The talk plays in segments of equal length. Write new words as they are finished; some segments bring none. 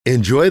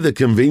Enjoy the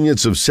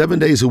convenience of 7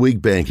 days a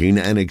week banking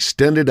and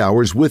extended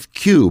hours with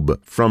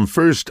Cube from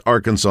First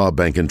Arkansas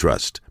Bank and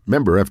Trust.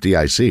 Member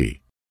FDIC.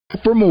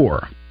 For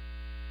more.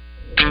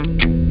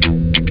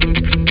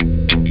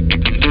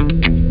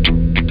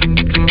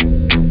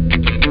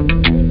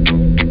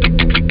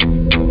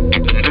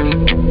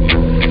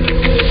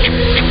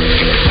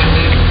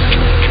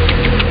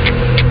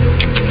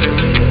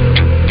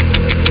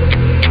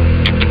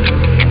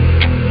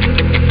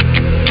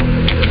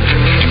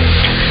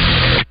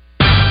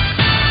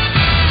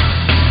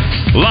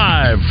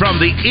 Live from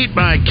the Eat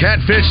My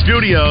Catfish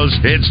studios,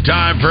 it's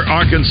time for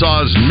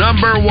Arkansas's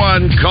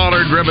 #1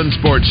 caller-driven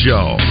sports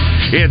show.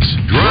 It's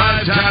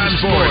Drive Time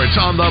Sports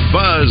on the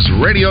Buzz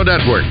Radio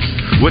Network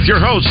with your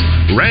hosts,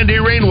 Randy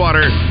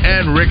Rainwater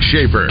and Rick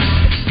Shaeffer.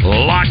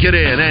 Lock it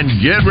in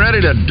and get ready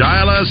to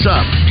dial us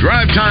up.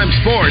 Drive Time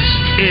Sports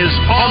is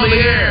on the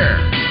air.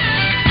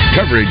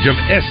 Coverage of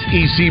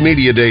SEC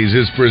Media Days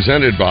is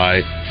presented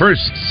by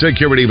First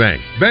Security Bank.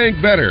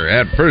 Bank better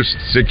at First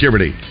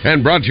Security.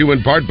 And brought to you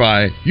in part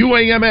by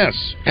UAMS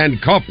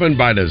and Kaufman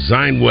by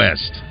Design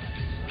West.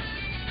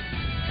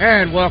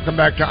 And welcome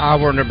back to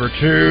hour number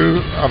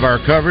 2 of our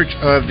coverage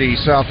of the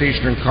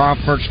Southeastern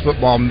Conference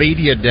Football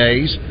Media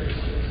Days.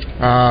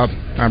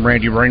 I'm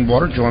Randy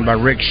Rainwater, joined by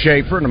Rick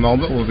Shaeffer. In a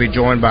moment, we'll be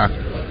joined by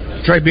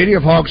Trey Beatty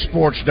of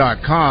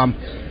hogsports.com.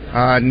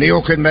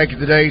 Neil couldn't make it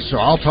today, so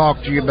I'll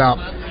talk to you about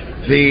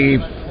the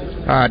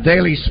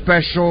daily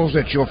specials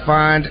that you'll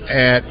find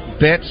at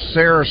Bet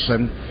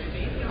Saracen.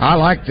 I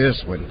like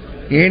this one.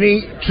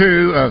 Any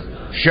two of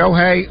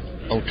Shohei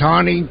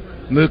Ohtani,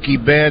 Mookie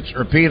Betts,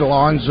 or Pete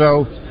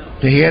Alonso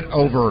to hit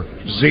over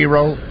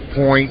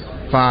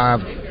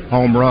 0.5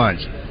 home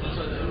runs,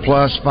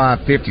 plus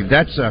 550.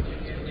 That's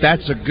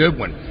a good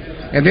one.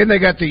 And then they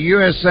got the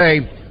USA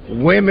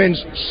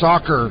Women's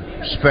Soccer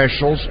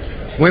specials,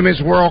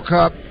 Women's World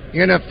Cup,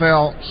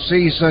 NFL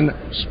season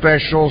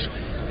specials,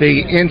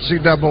 the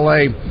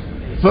NCAA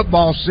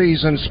football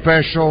season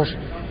specials,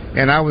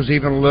 and I was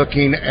even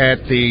looking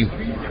at the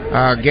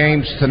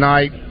games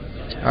tonight.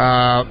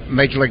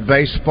 Major League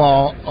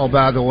Baseball. Oh,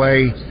 by the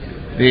way,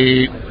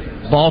 the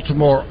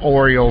Baltimore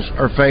Orioles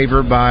are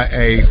favored by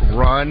a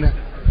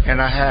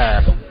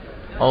 1.5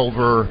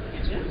 over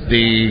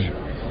the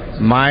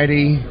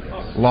mighty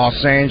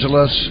Los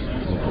Angeles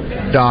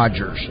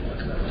Dodgers.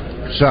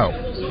 So,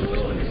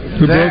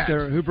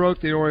 who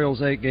broke the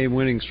Orioles' 8-game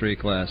winning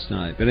streak last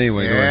night? But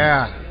anyway,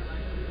 yeah.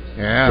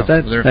 But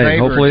that's, they're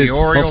favored. The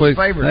Orioles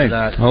favored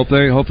tonight. Hope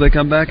they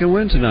come back and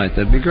win tonight.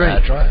 That'd be great.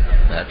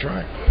 That's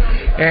right.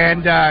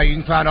 And you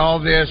can find all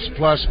this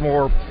plus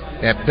more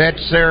at Bet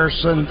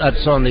Saracen.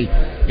 That's in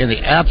the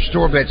App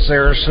Store, Bet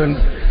Saracen,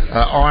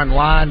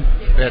 online,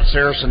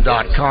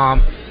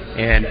 betsaracen.com,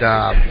 and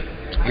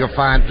you'll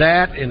find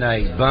that and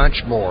a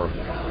bunch more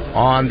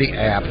on the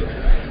app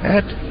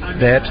at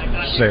Bet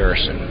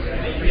Saracen.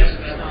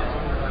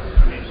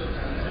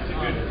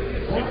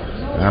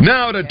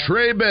 Now to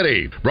Trey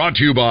Beatty, brought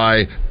to you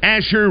by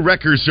Asher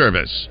Wrecker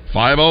Service,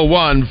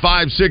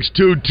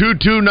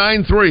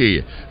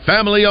 501-562-2293.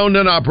 Family owned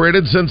and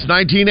operated since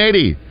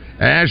 1980.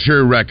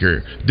 Asher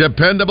Wrecker,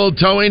 dependable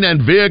towing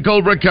and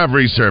vehicle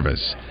recovery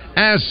service.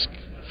 Ask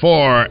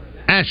for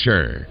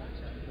Asher.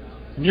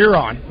 You're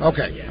on.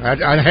 Okay.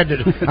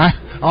 I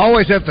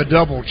always have to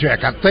double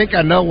check. I think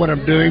I know what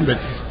I'm doing, but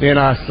then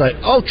I say,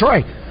 oh,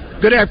 Trey,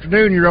 good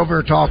afternoon. You're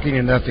over here talking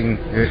and nothing.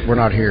 We're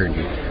not hearing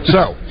you.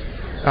 So,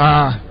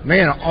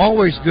 man,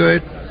 always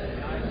good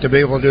to be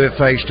able to do it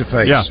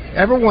face-to-face. Yeah.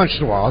 Every once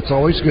in a while, it's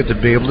always good to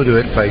be able to do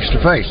it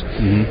face-to-face.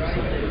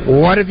 Mm-hmm.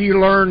 What have you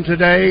learned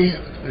today?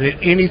 Did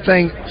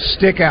anything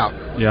stick out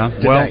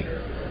today? Well,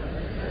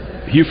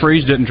 Hugh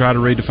Freeze didn't try to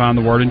redefine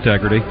the word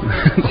integrity.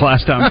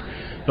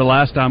 The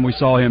last time we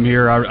saw him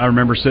here, I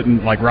remember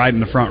sitting like right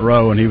in the front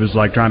row, and he was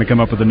like trying to come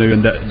up with a new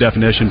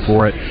definition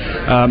for it.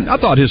 I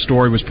thought his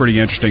story was pretty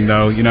interesting,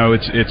 though. You know,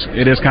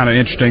 it is kind of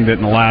interesting that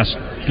in the last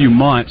few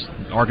months,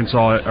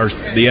 Arkansas or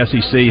the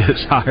SEC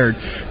has hired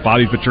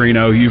Bobby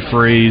Petrino, Hugh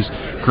Freeze,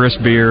 Chris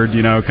Beard.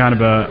 You know, kind of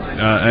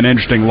an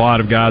interesting lot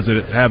of guys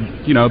that have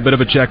a bit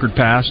of a checkered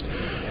past.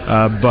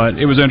 But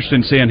it was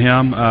interesting seeing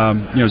him.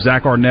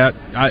 Zach Arnett.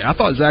 I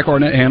thought Zach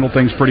Arnett handled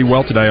things pretty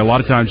well today. A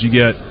lot of times you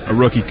get a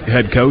rookie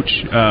head coach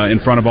in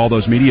front of all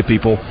those media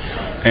people,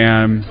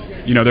 and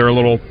they're a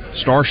little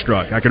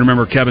starstruck. I can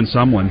remember Kevin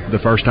Sumlin the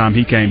first time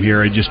he came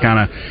here. It just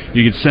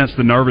you could sense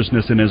the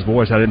nervousness in his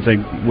voice. I didn't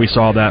think we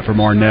saw that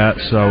from Arnett.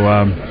 So.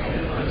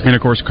 And,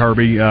 of course,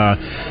 Kirby.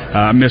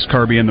 I missed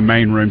Kirby in the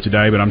main room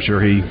today, but I'm sure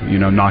he,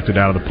 knocked it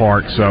out of the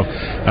park. So,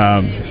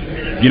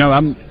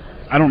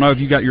 I don't know if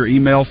you got your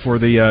email for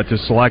the to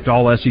select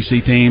all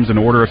SEC teams and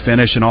order of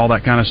finish and all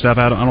that kind of stuff.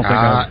 I don't think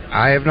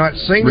I have not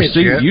seen it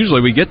yet. Usually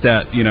we get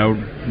that,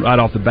 right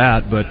off the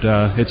bat, but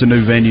it's a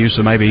new venue,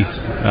 so maybe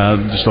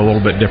just a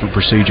little bit different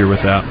procedure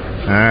with that.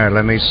 All right,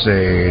 let me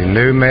see.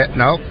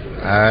 Nope.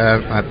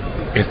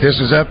 If this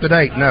is up to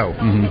date, no,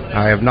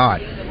 I have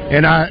not.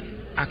 And I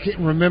can't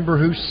remember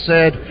who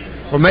said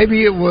Or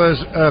maybe it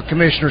was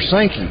Commissioner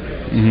Sankey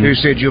who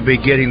said you'll be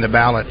getting the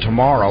ballot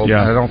tomorrow.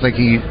 Yeah. I don't think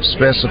he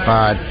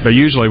specified. But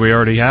usually we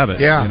already have it.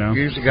 Yeah, you know?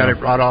 usually got it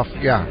right off,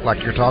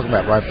 like you're talking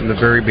about, right from the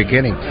very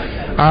beginning.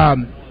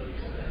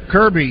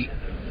 Kirby,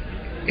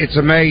 it's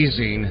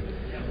amazing.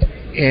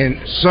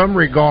 In some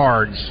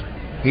regards,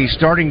 he's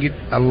starting to get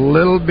a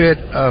little bit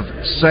of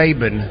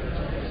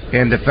Saban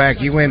in the fact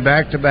he went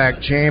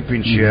back-to-back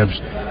championships,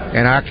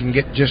 and I can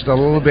get just a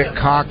little bit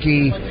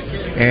cocky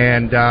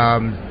and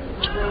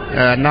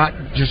not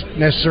just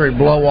necessarily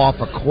blow off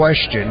a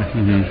question,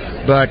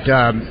 but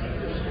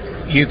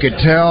you could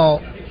tell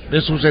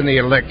this was in the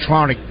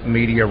electronic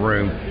media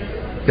room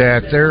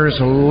that there's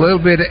a little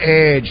bit of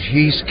edge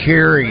he's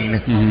carrying.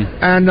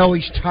 I know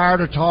he's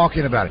tired of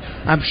talking about it.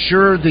 I'm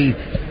sure the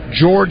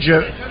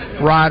Georgia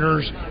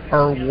writers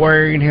are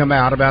wearing him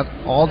out about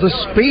all the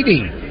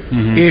speeding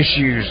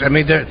issues. I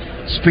mean, the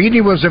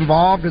speeding was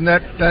involved in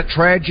that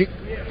tragic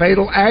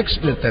fatal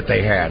accident that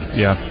they had.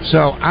 Yeah.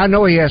 So I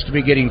know he has to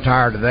be getting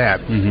tired of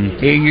that.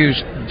 He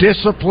used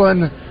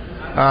discipline,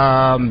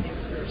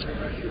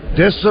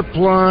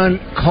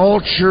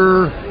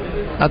 culture.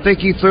 I think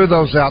he threw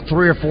those out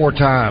 3 or 4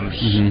 times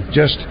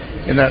just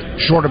in that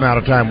short amount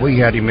of time we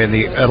had him in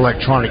the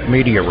electronic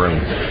media room.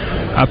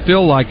 I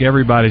feel like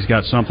everybody's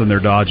got something they're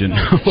dodging.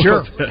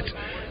 Sure.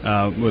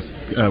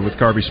 With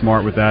Kirby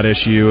Smart with that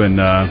issue, and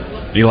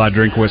Eli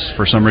Drinkwitz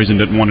for some reason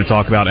didn't want to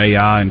talk about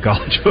AI in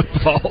college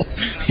football.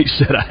 He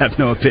said, "I have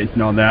no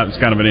opinion on that." It's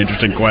kind of an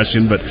interesting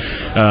question, but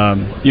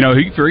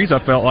Hugh Freeze, I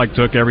felt like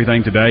took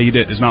everything today.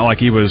 It's not like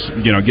he was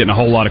getting a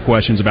whole lot of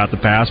questions about the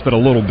past, but a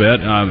little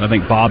bit. I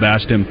think Bob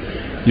asked him,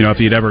 if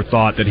he'd ever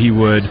thought that he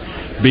would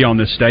be on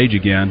this stage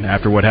again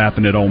after what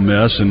happened at Ole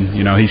Miss, and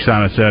he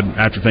kind of said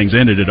after things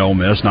ended at Ole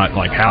Miss, not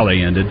like how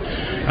they ended.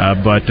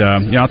 But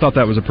I thought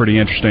that was a pretty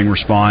interesting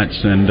response,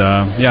 and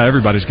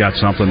everybody's got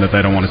something that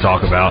they don't want to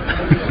talk about.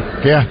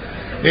 Yeah,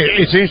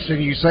 it's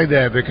interesting you say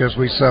that because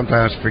we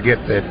sometimes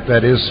forget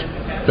that is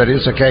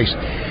the case.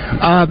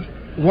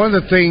 One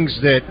of the things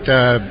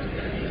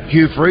that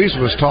Hugh Freeze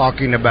was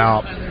talking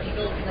about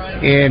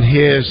in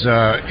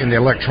the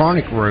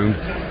electronic room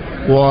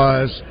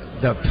was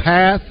the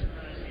path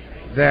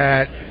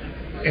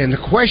and the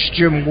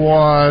question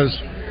was,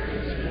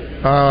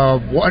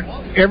 what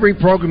every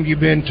program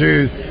you've been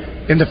to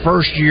in the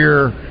first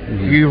year,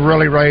 you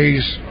really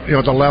raise,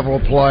 the level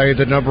of play,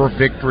 the number of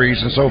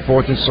victories, and so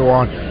forth and so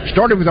on.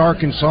 Started with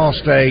Arkansas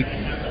State,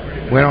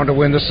 went on to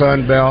win the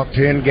Sun Belt,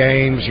 10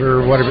 games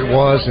or whatever it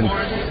was, and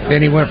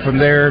then he went from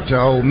there to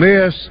Ole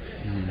Miss,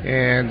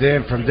 and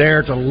then from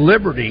there to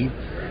Liberty.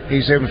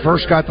 He said, when we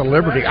first got to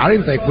Liberty, I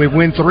didn't think we'd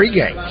win 3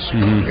 games,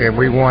 and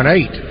we won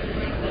 8.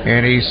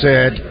 And he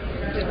said,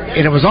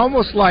 and it was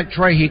almost like,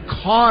 Trey, he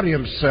caught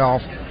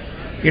himself.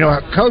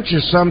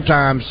 Coaches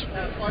sometimes,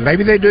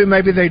 maybe they do,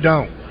 maybe they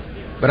don't.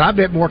 But I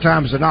bet more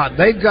times than not,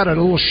 they've got a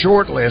little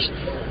short list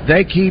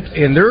they keep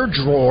in their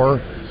drawer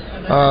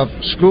of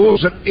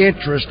schools of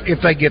interest if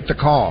they get the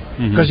call.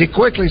 Because he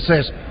quickly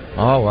says,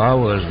 I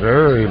was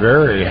very,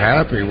 very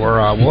happy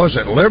where I was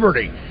at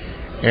Liberty.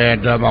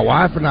 And my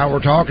wife and I were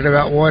talking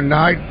about one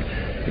night,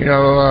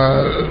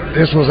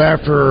 this was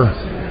after,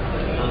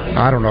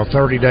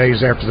 30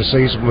 days after the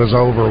season was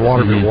over,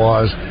 whatever it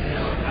was.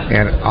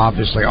 And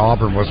obviously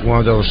Auburn was one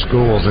of those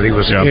schools that he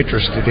was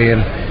interested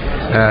in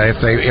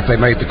if they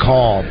made the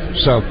call.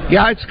 So,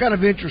 it's kind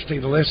of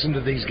interesting to listen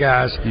to these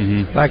guys.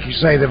 Like you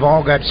say, they've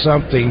all got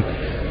something.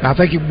 I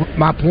think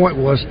my point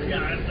was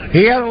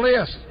he had a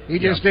list. He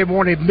just didn't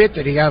want to admit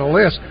that he had a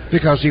list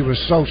because he was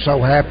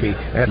so happy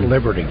at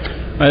Liberty.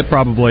 It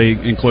probably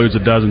includes a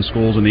dozen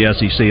schools in the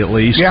SEC at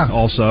least. Yeah.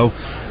 Also,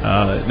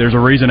 there's a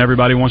reason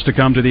everybody wants to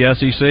come to the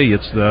SEC.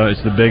 It's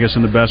the biggest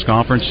and the best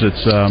conference.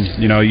 It's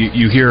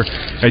you hear.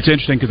 It's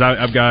interesting because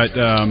I've got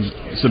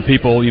some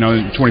people in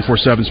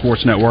 24/7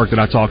 Sports Network that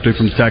I talk to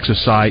from the Texas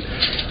site,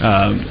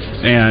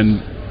 and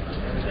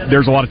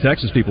there's a lot of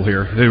Texas people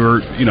here who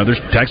are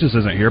Texas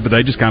isn't here, but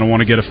they just kind of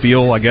want to get a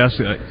feel, I guess,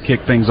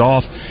 kick things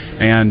off,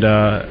 and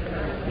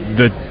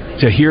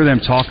to hear them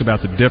talk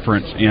about the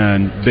difference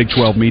in Big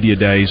 12 media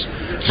days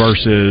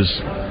versus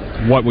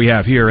what we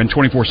have here. And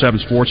 24/7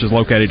 Sports is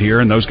located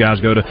here, and those guys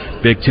go to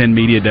Big 10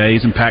 media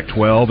days and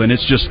Pac-12, and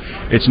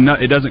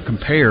it doesn't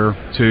compare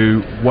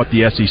to what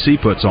the SEC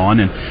puts on,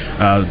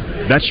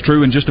 and that's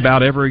true in just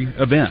about every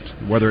event,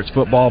 whether it's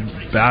football,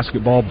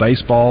 basketball,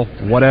 baseball,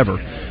 whatever.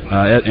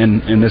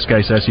 In this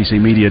case, SEC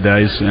media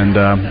days, and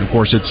of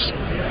course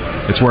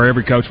it's where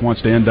every coach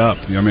wants to end up.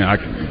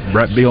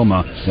 Brett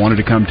Bielema wanted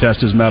to come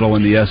test his mettle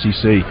in the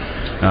SEC.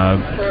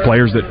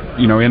 Players that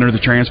enter the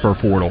transfer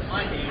portal,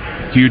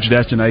 huge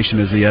destination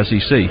is the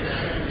SEC.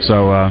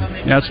 So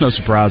it's no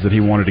surprise that he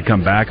wanted to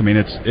come back.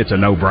 It's a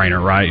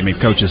no-brainer, right?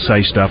 Coaches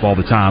say stuff all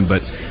the time,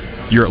 but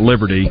you're at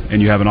Liberty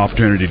and you have an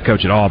opportunity to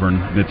coach at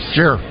Auburn. It's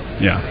sure,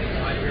 yeah.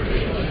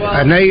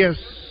 Aeneas,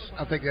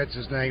 I think that's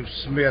his name,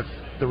 Smith,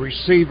 the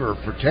receiver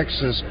for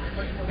Texas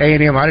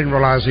A&M. I didn't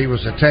realize he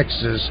was a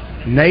Texas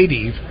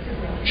native.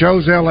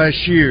 Chose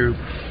LSU.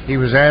 He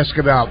was asked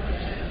about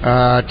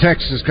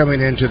Texas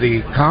coming into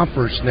the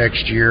conference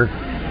next year,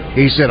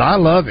 He said, I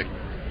love it.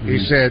 He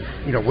said,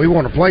 we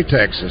want to play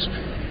Texas.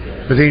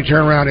 But then he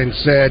turned around and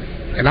said,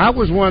 and I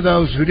was one of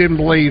those who didn't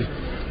believe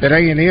that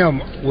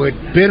A&M would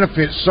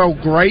benefit so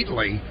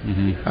greatly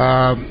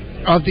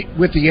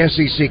with the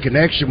SEC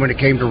connection when it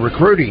came to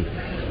recruiting.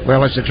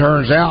 Well, as it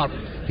turns out,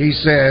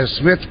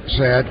 Smith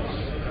said,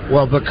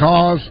 well,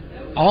 because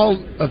all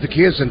of the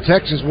kids in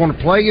Texas want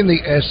to play in the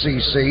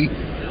SEC,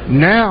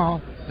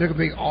 now they're going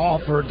to be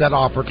offered that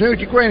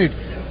opportunity. Granted,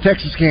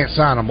 Texas can't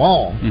sign them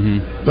all,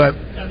 but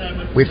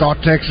we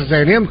thought Texas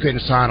A&M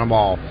couldn't sign them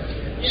all.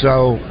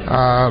 So,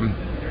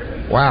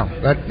 wow,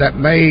 that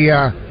may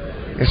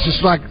it's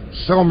just like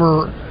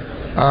Selmer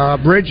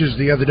Bridges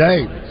the other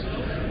day.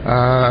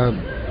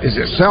 Is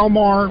it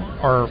Selmar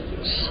or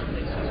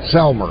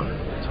Selmer?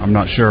 I'm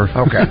not sure.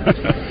 Okay.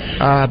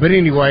 But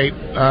anyway,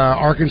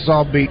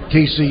 Arkansas beat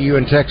TCU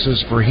in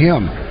Texas for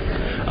him.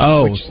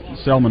 Oh,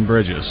 Selman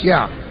Bridges.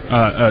 Yeah.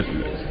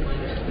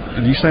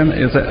 Are you saying that?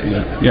 Is that?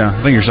 Yeah,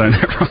 I think you're saying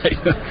that right.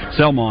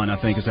 Selmon,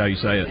 I think, is how you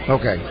say it.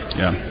 Okay.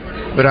 Yeah.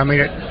 But, I mean,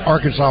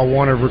 Arkansas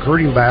won a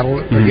recruiting battle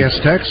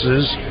against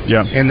Texas.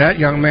 Yeah. And that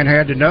young man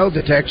had to know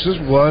that Texas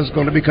was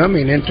going to be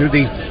coming into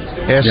the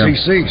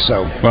SEC. Yeah.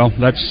 So, well,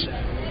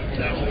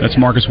 that's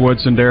Marcus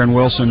Woodson, Darren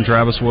Wilson,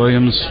 Travis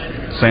Williams,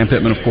 Sam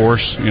Pittman, of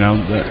course.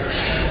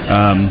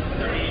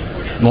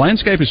 The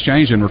landscape has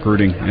changed in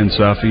recruiting and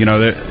stuff.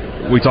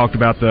 We talked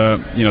about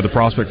the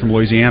prospect from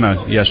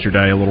Louisiana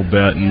yesterday a little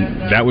bit,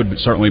 and that would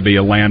certainly be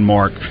a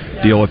landmark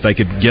deal if they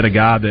could get a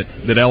guy that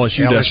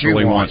LSU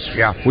desperately wants.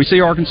 Yeah. We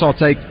see Arkansas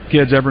take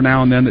kids every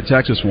now and then that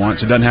Texas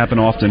wants. It doesn't happen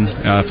often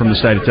from the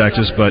state of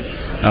Texas, but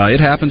it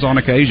happens on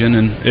occasion,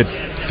 and it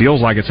feels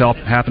like it's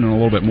happening a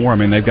little bit more. I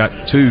mean, they've got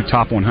 2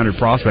 top 100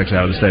 prospects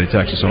out of the state of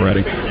Texas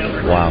already.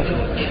 Wow.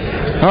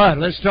 All right,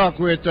 let's talk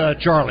with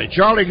Charlie.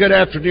 Charlie, good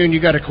afternoon.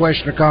 You got a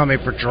question or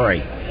comment for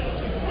Trey?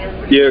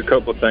 Yeah, a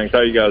couple of things.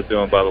 How you guys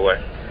doing, by the way?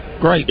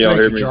 Great. Thank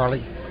you,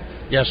 Charlie.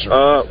 Yes, sir.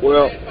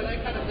 Well,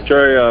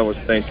 Trey, I was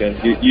thinking,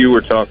 you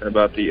were talking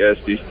about the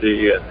SEC,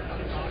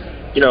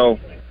 and,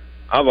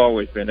 I've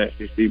always been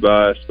SEC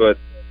biased, but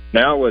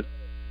now with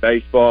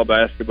baseball,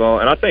 basketball,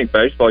 and I think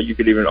baseball, you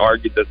could even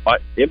argue that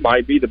it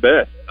might be the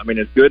best. I mean,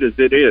 as good as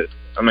it is.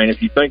 I mean,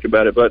 if you think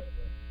about it, but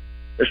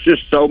there's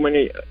just so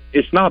many.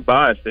 It's not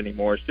biased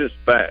anymore. It's just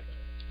fact.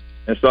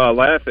 And so I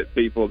laugh at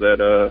people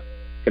that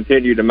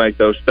continue to make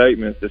those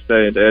statements to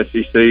say the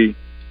SEC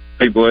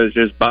people is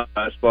just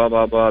biased, blah,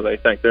 blah, blah. They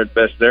think they're the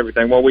best at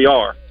everything. Well, we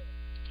are.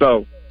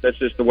 So that's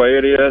just the way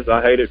it is.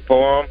 I hate it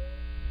for them.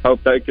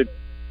 Hope they could,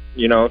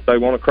 if they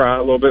want to cry a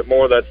little bit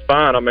more, that's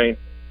fine. I mean,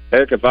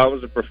 heck, if I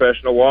was a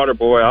professional water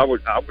boy, I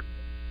would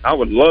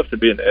love to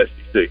be in the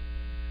SEC.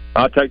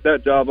 I'd take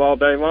that job all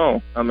day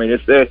long. I mean,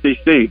 it's the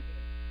SEC.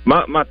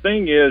 My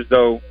thing is,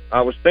 though,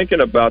 I was thinking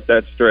about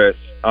that stretch,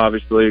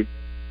 obviously,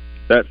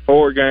 that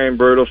 4-game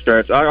brutal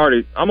stretch.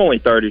 I'm only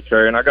 30,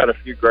 Trey, and I got a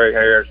few gray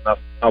hairs.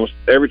 And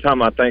every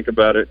time I think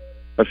about it,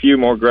 a few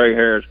more gray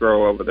hairs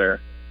grow over there.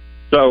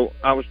 So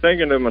I was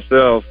thinking to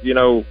myself,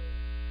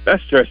 that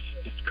stretch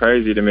is just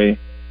crazy to me.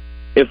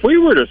 If we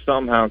were to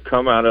somehow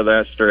come out of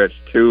that stretch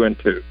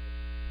 2-2,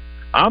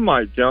 I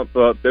might jump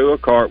up, do a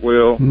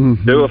cartwheel,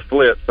 do a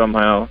flip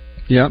somehow.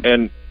 Yeah.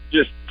 And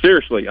just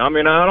seriously, I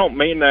mean, I don't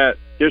mean that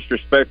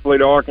disrespectfully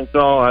to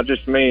Arkansas. I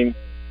just mean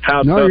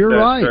how tough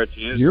that stretch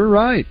is. You're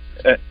right.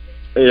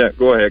 Yeah,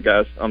 go ahead,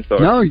 guys. I'm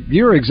sorry. No,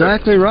 you're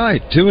exactly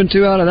right.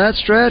 2-2 out of that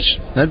stretch,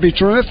 that'd be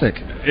terrific.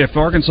 If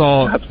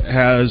Arkansas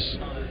has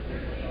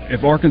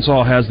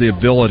the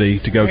ability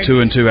to go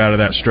 2-2 out of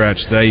that stretch,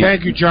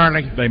 thank you,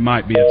 Charlie. They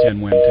might be a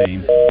 10-win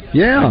team.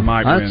 Yeah, they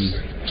might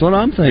that's what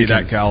I'm thinking. Be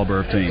that caliber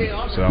of team.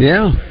 So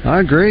yeah, I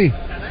agree.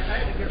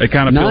 It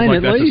kind of feels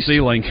like that's a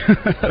ceiling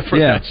for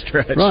that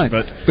stretch. Right.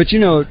 But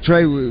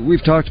Trey,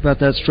 we've talked about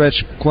that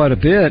stretch quite a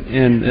bit,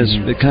 and as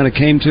it kind of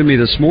came to me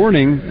this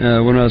morning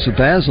when I was with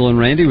Basil, and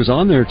Randy was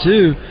on there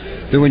too,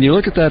 that when you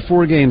look at that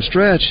 4-game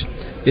stretch,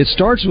 it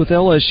starts with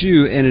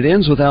LSU and it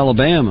ends with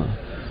Alabama,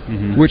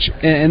 which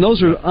and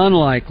those are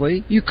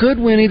unlikely. You could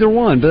win either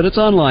one, but it's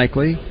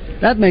unlikely.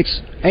 That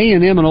makes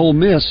A&M and Ole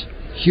Miss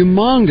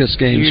humongous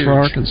games for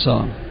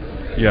Arkansas.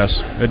 Yes,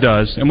 it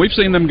does. And we've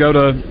seen them go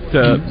to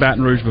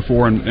Baton Rouge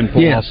before and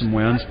pull off some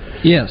wins.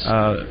 Yes.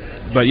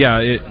 But, yeah,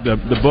 the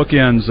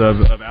bookends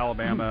of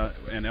Alabama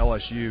and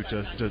LSU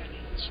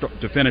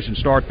to finish and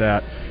start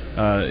that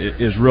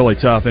is really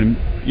tough. And,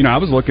 I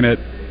was looking at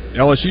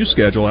LSU's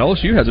schedule.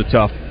 LSU has a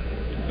tough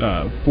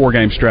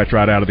 4-game stretch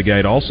right out of the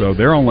gate also.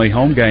 Their only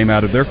home game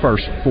out of their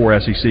first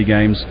 4 SEC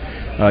games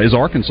is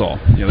Arkansas.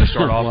 They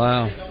start off.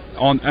 Wow.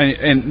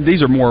 And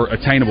these are more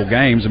attainable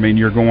games. I mean,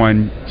 you're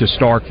going to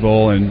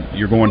Starkville and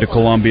you're going to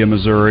Columbia,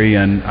 Missouri,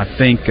 and I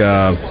think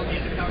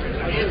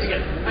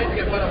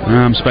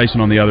I'm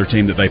spacing on the other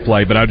team that they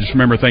play, but I just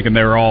remember thinking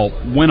they were all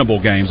winnable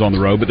games on the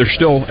road, but they're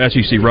still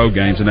SEC road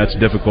games, and that's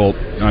difficult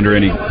under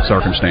any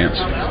circumstance.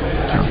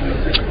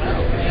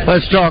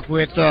 Let's talk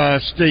with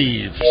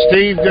Steve.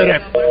 Steve,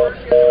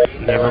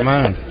 never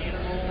mind.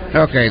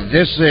 Okay,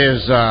 this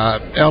is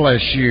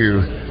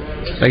LSU.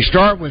 They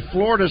start with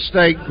Florida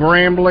State,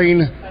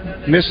 Grambling,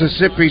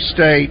 Mississippi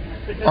State,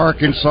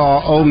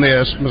 Arkansas, Ole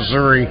Miss,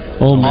 Missouri,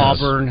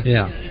 Auburn,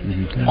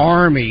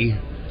 Army.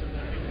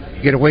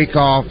 Get a week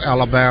off,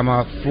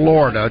 Alabama,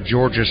 Florida,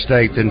 Georgia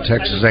State, then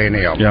Texas A&M.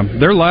 Yeah,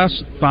 their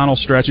last final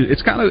stretch,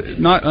 it's kind of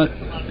not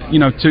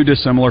too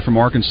dissimilar from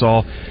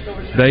Arkansas.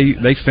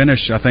 They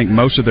finish, I think,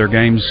 most of their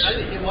games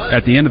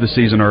at the end of the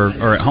season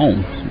are at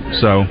home.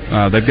 So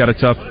they've got a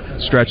tough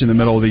stretch in the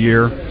middle of the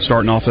year,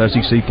 starting off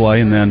SEC play,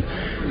 and then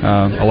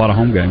a lot of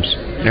home games.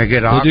 They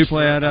do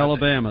play at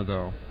Alabama,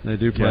 though. They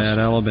do play at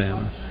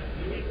Alabama.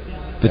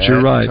 But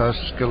you're right.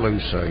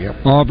 Tuscaloosa, yep.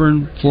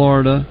 Auburn,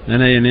 Florida,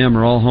 and A&M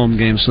are all home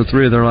games, so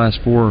 3 of their last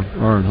 4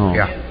 are at home.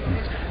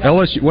 Yeah.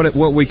 LSU.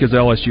 What week is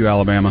LSU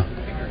Alabama?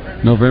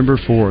 November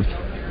 4th.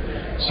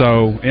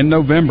 So in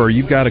November,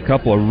 you've got a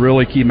couple of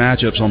really key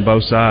matchups on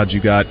both sides.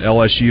 You've got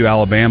LSU,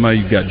 Alabama.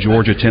 You've got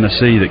Georgia,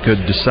 Tennessee that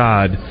could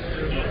decide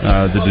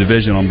the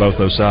division on both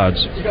those sides.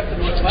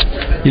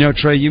 You know,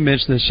 Trey, you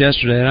mentioned this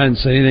yesterday, and I didn't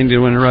say anything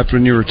to interrupt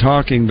when you were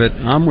talking, but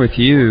I'm with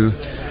you.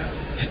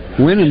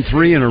 Winning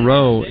 3 in a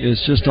row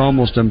is just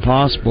almost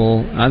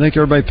impossible. I think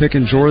everybody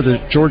picking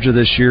Georgia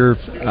this year,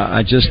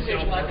 I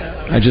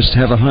just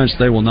have a hunch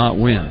they will not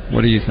win.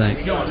 What do you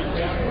think?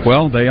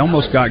 Well, they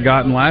almost got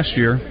gotten last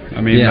year.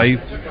 I mean,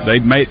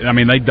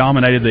 they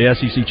dominated the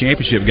SEC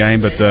championship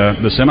game, but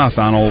the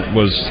semifinal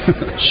was,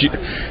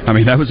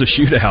 that was a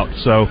shootout.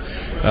 So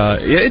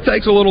it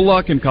takes a little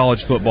luck in college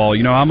football.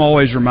 You know, I'm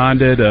always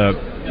reminded of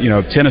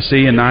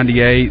Tennessee in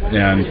 '98,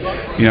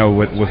 and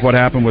with what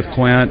happened with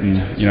Clint,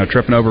 and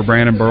tripping over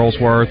Brandon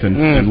Burlsworth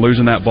and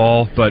losing that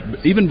ball. But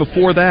even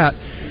before that,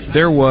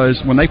 there was,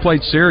 when they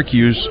played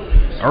Syracuse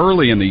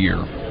early in the year,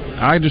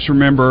 I just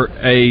remember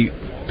a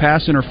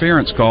pass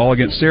interference call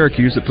against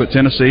Syracuse that put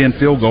Tennessee in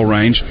field goal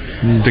range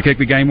to kick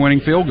the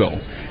game-winning field goal.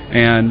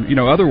 And,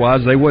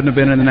 otherwise they wouldn't have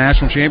been in the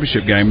national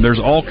championship game. There's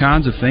all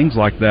kinds of things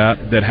like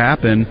that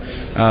happen.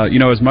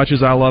 As much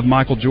as I love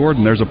Michael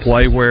Jordan, there's a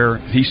play where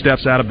he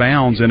steps out of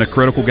bounds in a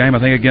critical game, I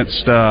think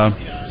against the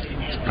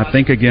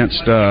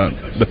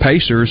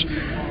Pacers,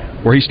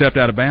 where he stepped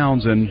out of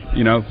bounds and,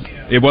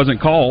 it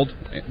wasn't called.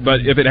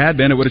 But if it had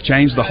been, it would have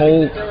changed the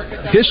whole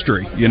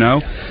history,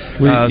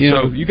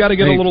 So you got to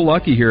get a little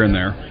lucky here and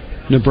there.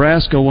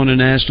 Nebraska won a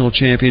national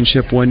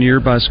championship one year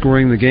by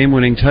scoring the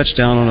game-winning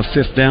touchdown on a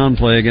 5th down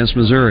play against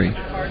Missouri.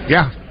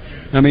 Yeah.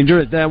 I mean,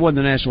 that wasn't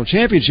the national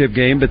championship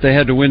game, but they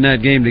had to win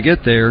that game to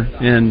get there,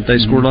 and they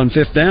scored on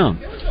 5th down.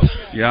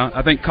 Yeah,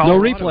 I think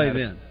Colorado No replay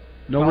then.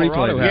 No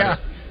replay. Yeah.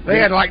 They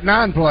had like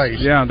 9 plays.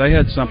 Yeah, they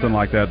had something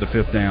like that, the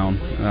 5th down.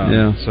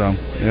 So,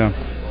 yeah.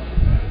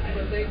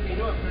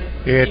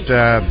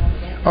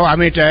 I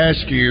meant to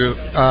ask you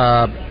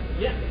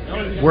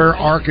where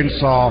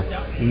Arkansas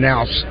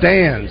now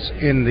stands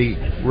in the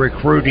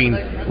recruiting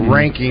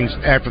rankings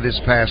after this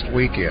past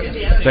weekend.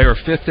 They are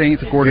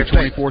 15th according to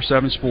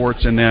 24/7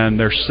 Sports, and then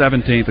they're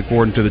 17th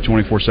according to the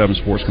 24/7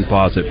 Sports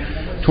composite.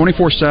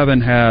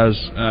 24/7 has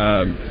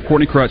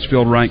Courtney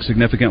Crutchfield ranked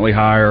significantly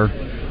higher.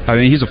 I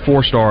mean, he's a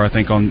 4-star, I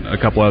think, on a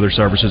couple other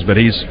services, but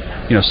he's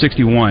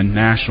 61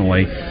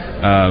 nationally.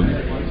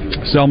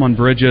 Selman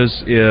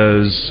Bridges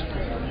is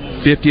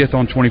 50th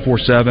on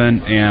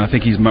 24/7, and I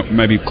think he's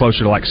maybe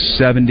closer to like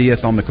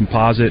 70th on the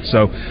composite.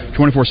 So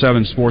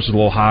 24/7 Sports is a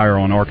little higher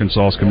on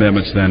Arkansas's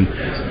commitments than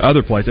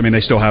other places. I mean,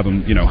 they still have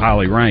them,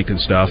 highly ranked and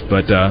stuff,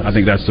 but I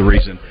think that's the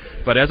reason.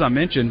 But as I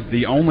mentioned,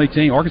 the only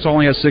team, Arkansas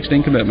only has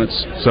 16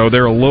 commitments, so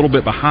they're a little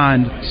bit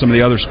behind some of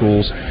the other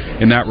schools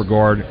in that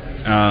regard.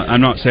 I'm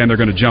not saying they're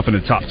going to jump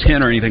into the top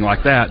 10 or anything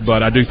like that,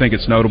 but I do think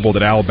it's notable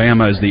that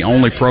Alabama is the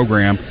only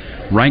program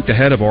ranked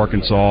ahead of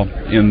Arkansas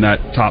in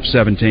that top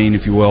 17,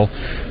 if you will,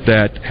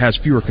 that has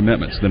fewer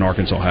commitments than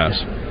Arkansas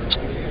has.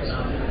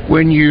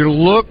 When you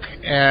look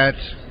at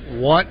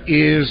what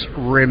is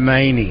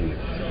remaining,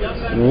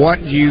 what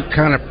do you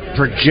kind of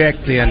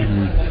project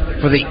in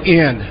for the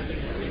end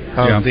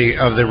of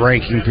the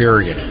ranking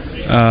period?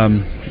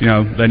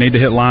 They need to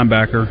hit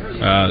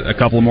linebacker. A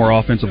couple more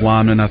offensive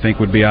linemen, I think,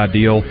 would be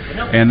ideal.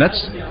 And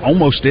that's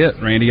almost it,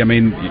 Randy. I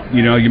mean,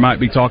 you might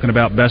be talking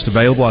about best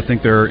available. I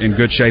think they're in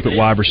good shape at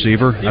wide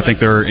receiver. I think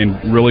they're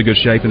in really good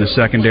shape in the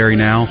secondary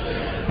now.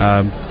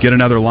 Get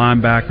another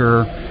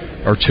linebacker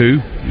or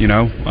 2.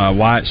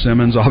 Wyatt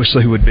Simmons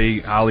obviously would be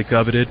highly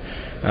coveted.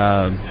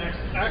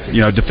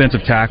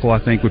 Defensive tackle, I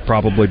think, would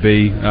probably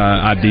be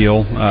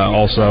ideal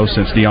also,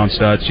 since Deion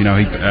Stutz,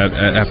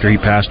 after he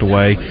passed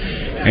away.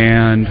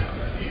 And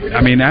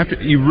I mean,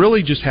 you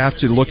really just have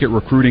to look at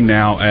recruiting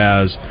now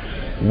as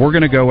we're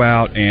going to go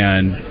out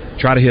and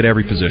try to hit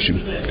every position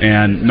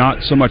and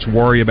not so much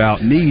worry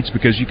about needs,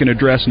 because you can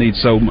address needs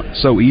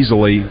so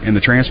easily in the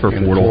transfer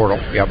portal.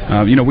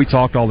 Yep. We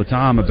talked all the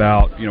time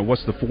about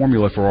what's the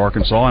formula for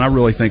Arkansas, and I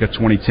really think a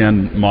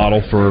 2010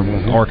 model for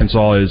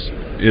Arkansas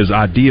is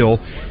ideal.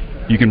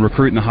 You can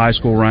recruit in the high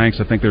school ranks.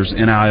 I think there's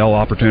NIL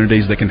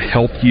opportunities that can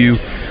help you.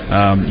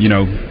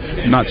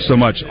 Not so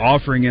much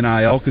offering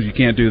NIL, because you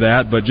can't do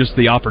that, but just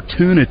the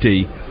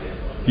opportunity.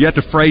 You have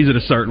to phrase it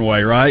a certain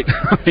way, right?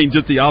 I mean,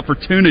 just the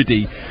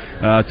opportunity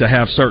to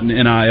have certain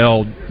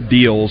NIL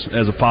deals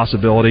as a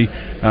possibility,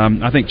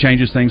 I think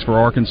changes things for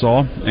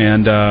Arkansas.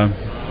 And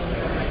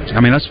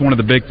that's one of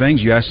the big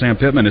things. You ask Sam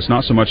Pittman, it's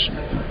not so much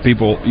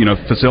people,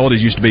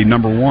 facilities used to be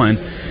number one,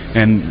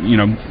 and,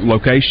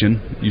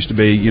 location used to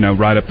be,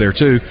 right up there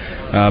too.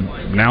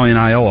 Now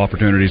NIL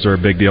opportunities are a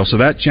big deal. So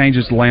that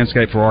changes the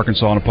landscape for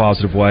Arkansas in a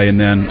positive way. And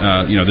then,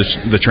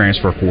 the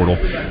transfer portal.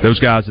 Those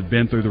guys have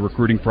been through the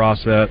recruiting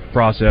process.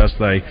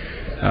 They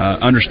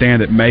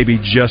understand that maybe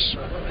just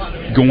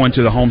going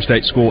to the home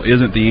state school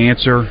isn't the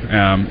answer,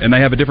 and they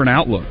have a different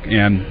outlook.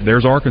 And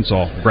there's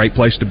Arkansas, great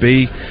place to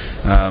be,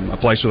 a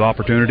place with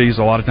opportunities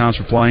a lot of times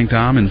for playing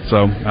time. And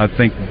so I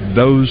think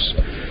those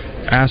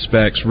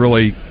aspects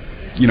really,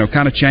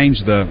 kind of change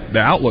the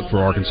outlook for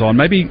Arkansas, and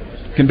maybe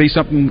can be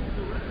something.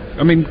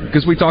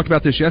 Because we talked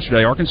about this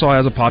yesterday, Arkansas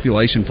has a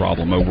population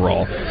problem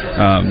overall.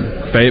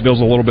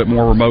 Fayetteville's a little bit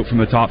more remote from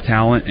the top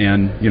talent,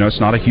 and it's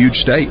not a huge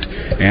state.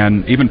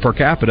 And even per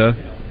capita,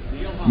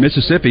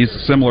 Mississippi's a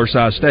similar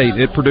size state.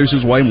 It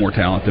produces way more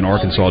talent than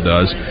Arkansas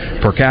does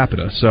per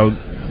capita. So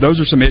those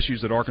are some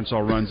issues that Arkansas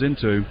runs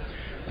into.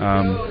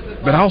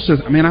 But also,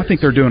 I think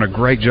they're doing a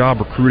great job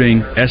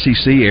recruiting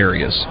SEC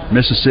areas,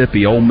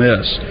 Mississippi, Ole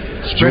Miss,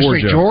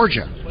 especially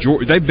Georgia.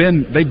 They've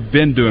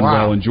been doing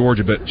well in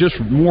Georgia, but just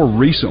more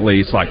recently,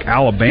 it's like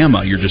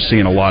Alabama. You're just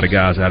seeing a lot of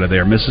guys out of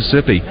there.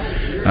 Mississippi.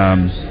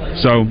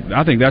 So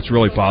I think that's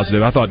really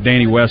positive. I thought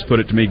Danny West put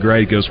it to me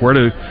great. He goes, where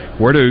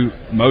do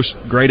most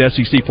great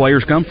SEC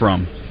players come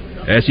from?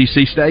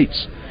 SEC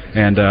states.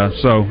 And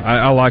so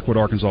I like what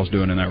Arkansas is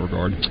doing in that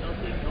regard.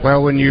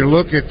 Well, when you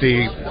look at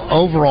the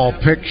overall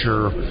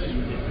picture,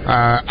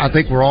 I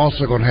think we're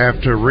also going to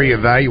have to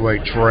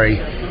reevaluate, Trey,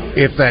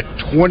 if that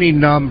 20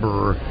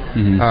 number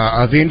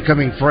of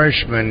incoming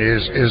freshmen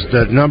is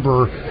the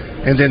number,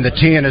 and then the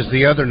 10 is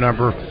the other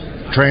number,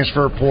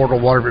 transfer portal,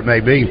 whatever it may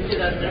be.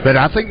 But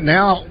I think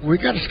now we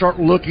got to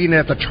start looking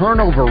at the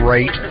turnover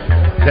rate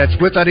that's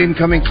with that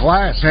incoming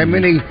class. How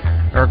many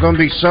are going to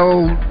be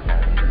so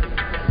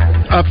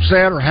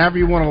upset, or however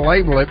you want to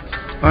label it,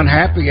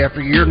 unhappy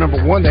after year number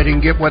one they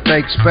didn't get what they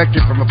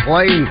expected from a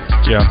playing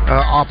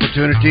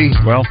opportunity?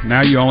 Well,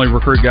 now you only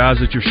recruit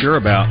guys that you're sure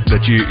about.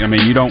 That you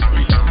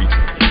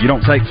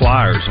don't take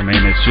flyers.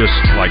 It's just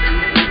like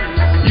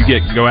you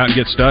go out and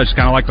get studs,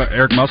 kind of like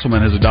Eric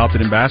Musselman has adopted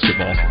in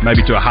basketball,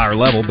 maybe to a higher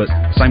level, but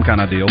same kind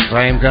of deal.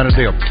 Same kind of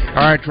deal.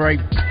 All right, Trey.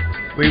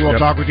 We will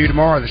talk with you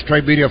tomorrow. This is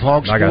Trey Beatty of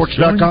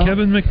HogSports.com. Join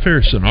Kevin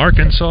McPherson,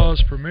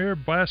 Arkansas's premier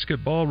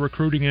basketball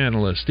recruiting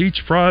analyst,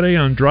 each Friday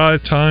on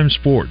Drive Time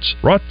Sports.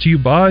 Brought to you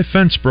by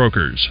Fence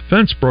Brokers.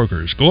 Fence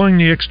Brokers, going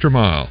the extra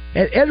mile.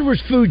 At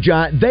Edwards Food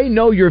Giant, they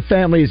know your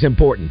family is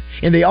important,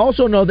 and they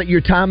also know that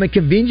your time and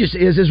convenience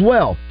is as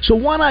well. So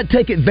why not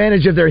take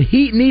advantage of their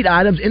heat and eat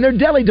items in their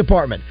deli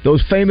department?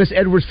 Those famous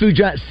Edwards Food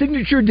Giant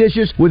signature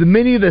dishes with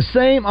many of the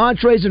same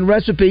entrees and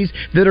recipes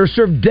that are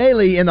served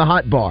daily in the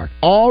hot bar,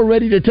 all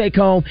ready to take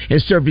home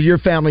and serve to your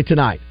family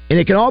tonight. And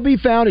it can all be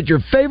found at your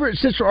favorite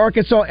Central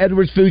Arkansas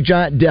Edwards Food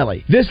Giant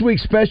deli. This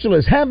week's special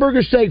is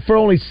hamburger steak for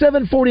only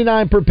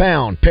 $7.49 per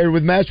pound, paired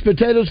with mashed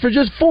potatoes for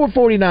just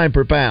 $4.49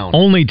 per pound.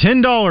 Only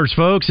 $10,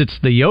 folks. It's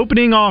the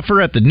opening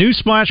offer at the new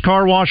Splash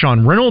Car Wash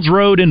on Reynolds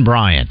Road in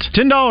Bryant.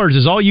 $10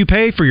 is all you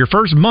pay for your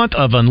first month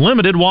of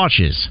unlimited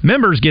washes.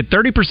 Members get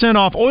 30%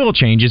 off oil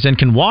changes and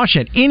can wash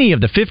at any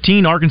of the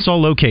 15 Arkansas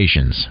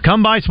locations.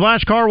 Come by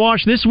Splash Car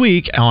Wash this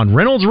week on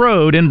Reynolds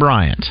Road in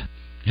Bryant.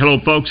 Hello,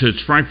 folks.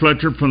 It's Frank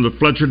Fletcher from the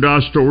Fletcher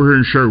Dodge store here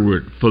in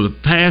Sherwood. For the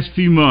past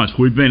few months,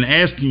 we've been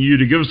asking you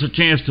to give us a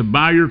chance to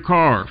buy your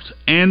cars,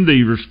 and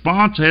the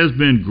response has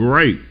been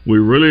great. We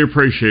really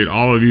appreciate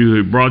all of you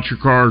who brought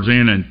your cars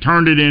in and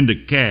turned it into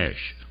cash.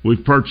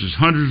 We've purchased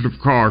hundreds of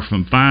cars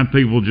from fine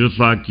people just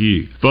like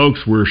you.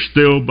 Folks, we're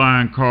still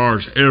buying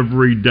cars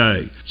every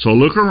day. So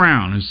look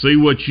around and see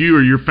what you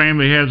or your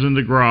family has in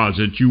the garage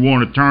that you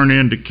want to turn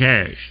into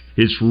cash.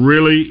 It's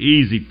really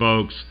easy,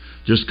 folks.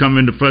 Just come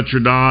into Fletcher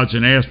Dodge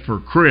and ask for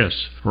Chris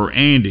or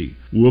Andy.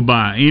 We'll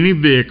buy any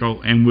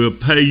vehicle and we'll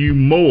pay you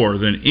more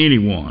than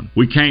anyone.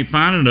 We can't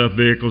find enough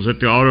vehicles at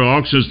the auto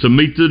auctions to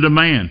meet the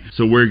demand,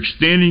 so we're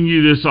extending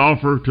you this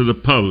offer to the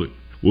public.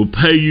 We'll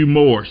pay you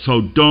more,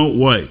 so don't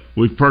wait.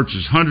 We've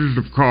purchased hundreds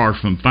of cars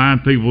from fine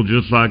people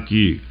just like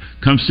you.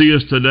 Come see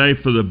us today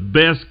for the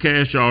best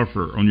cash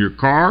offer on your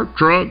car,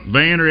 truck,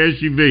 van, or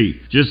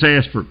SUV. Just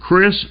ask for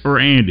Chris or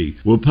Andy.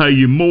 We'll pay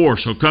you more,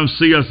 so come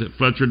see us at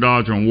Fletcher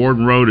Dodge on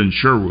Warden Road in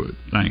Sherwood.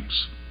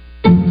 Thanks.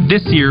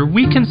 This year,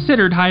 we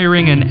considered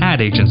hiring an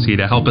ad agency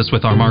to help us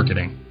with our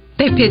marketing.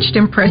 They pitched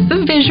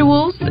impressive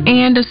visuals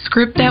and a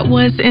script that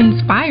was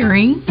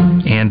inspiring.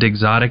 And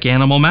exotic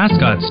animal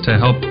mascots to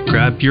help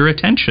grab your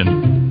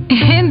attention.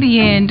 In the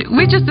end,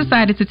 we just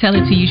decided to tell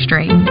it to you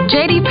straight.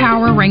 J.D.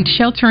 Power ranked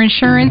Shelter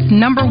Insurance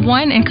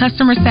 #1 in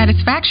customer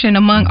satisfaction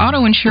among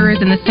auto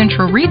insurers in the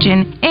Central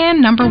Region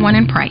and #1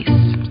 in price.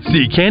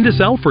 See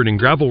Candace Alford in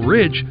Gravel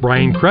Ridge,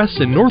 Brian Kress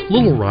in North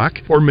Little Rock,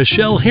 or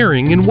Michelle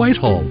Herring in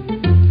Whitehall.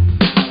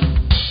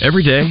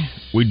 Every day,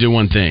 we do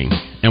one thing,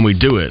 and we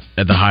do it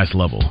at the highest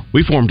level.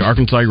 We formed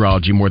Arkansas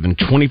Urology more than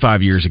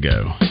 25 years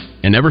ago.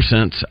 And ever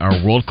since, our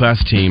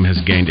world-class team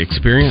has gained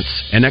experience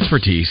and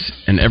expertise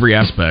in every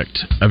aspect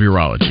of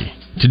urology.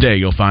 Today,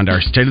 you'll find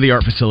our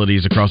state-of-the-art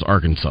facilities across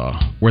Arkansas,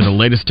 where the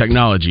latest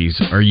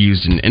technologies are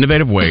used in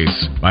innovative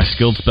ways by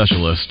skilled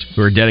specialists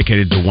who are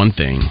dedicated to one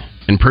thing,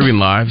 improving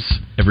lives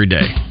every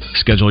day.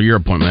 Schedule your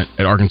appointment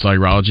at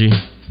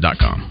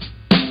arkansasurology.com.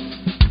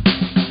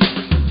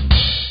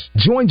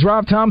 Join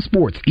Drive Time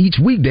Sports each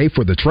weekday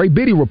for the Trey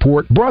Biddy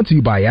Report, brought to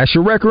you by Asher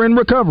Recker and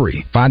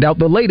Recovery. Find out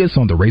the latest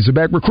on the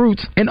Razorback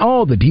recruits and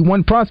all the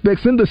D1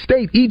 prospects in the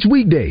state each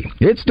weekday.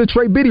 It's the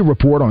Trey Biddy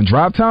Report on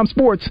Drive Time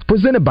Sports,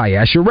 presented by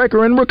Asher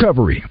Recker and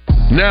Recovery.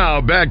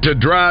 Now back to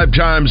Drive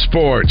Time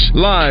Sports,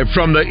 live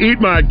from the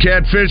Eat My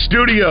Catfish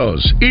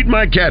studios. Eat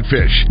My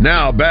Catfish,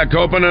 now back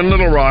open in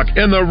Little Rock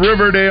in the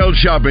Riverdale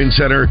Shopping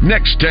Center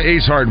next to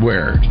Ace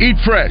Hardware. Eat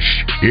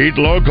fresh, eat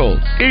local,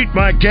 Eat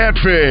My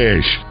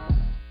Catfish.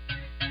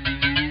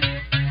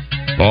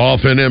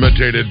 Often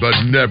imitated but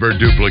never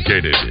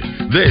duplicated.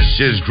 This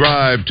is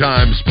Drive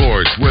Time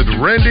Sports with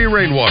Randy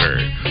Rainwater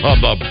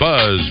on the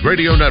Buzz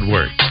Radio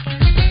Network.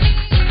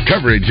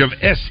 Coverage of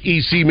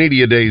SEC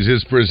Media Days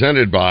is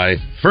presented by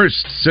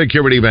First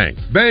Security Bank.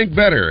 Bank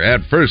better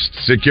at First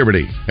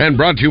Security. And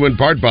brought to you in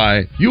part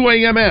by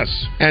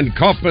UAMS and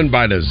Kaufman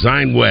by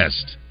Design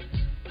West.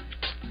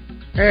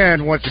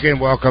 And once again,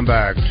 welcome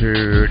back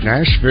to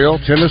Nashville,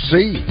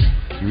 Tennessee,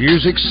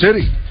 Music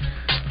City,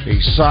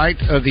 the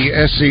site of the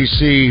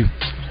SEC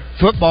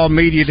Football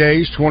Media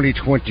Days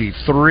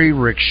 2023.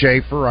 Rick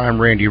Shaeffer, I'm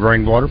Randy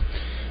Rainwater.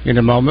 In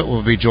a moment,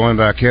 we'll be joined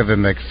by Kevin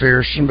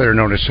McPherson, better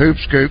known as Hoop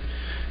Scoop.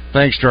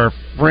 Thanks to our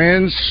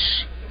friends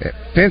at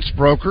Fence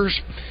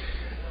Brokers.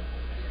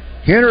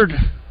 Hennard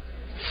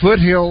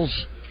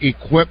Foothills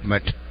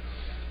Equipment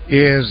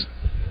is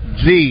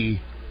the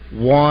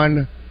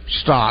one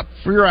stop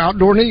for your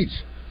outdoor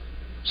needs.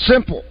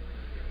 Simple.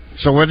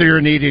 So whether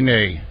you're needing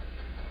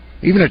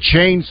even a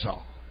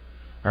chainsaw,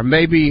 or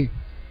maybe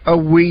a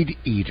weed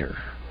eater,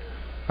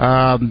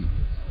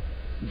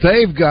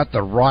 they've got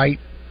the right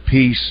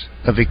piece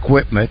of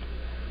equipment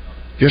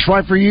just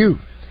right for you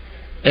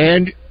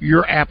and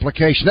your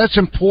application. That's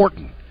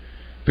important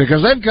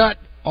because they've got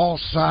all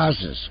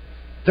sizes.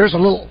 There's a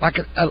little, like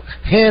a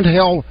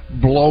handheld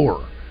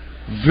blower,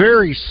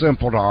 very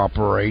simple to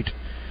operate.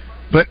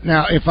 But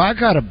now if I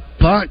got a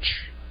bunch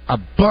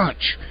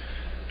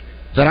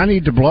that I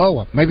need to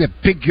blow, maybe a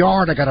big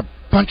yard, I got a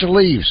bunch of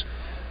leaves,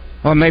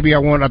 well, maybe I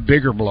want a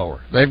bigger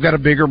blower. They've got a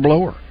bigger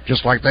blower,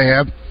 just like they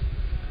have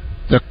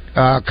the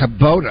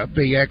Kubota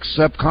BX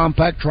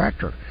subcompact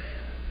tractor.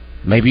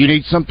 Maybe you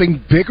need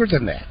something bigger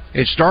than that.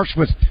 It starts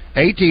with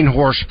 18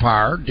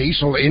 horsepower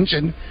diesel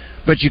engine,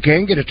 but you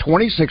can get a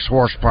 26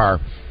 horsepower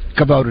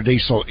Kubota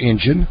diesel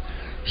engine.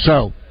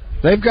 So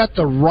they've got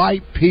the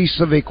right piece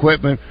of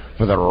equipment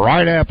for the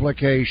right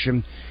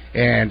application,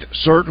 and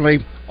certainly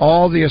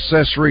all the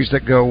accessories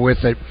that go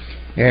with it.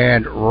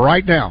 And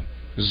right now,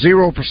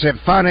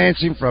 0%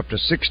 financing for up to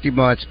 60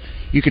 months.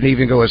 You can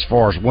even go as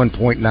far as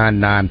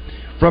 1.99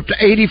 for up to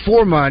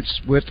 84 months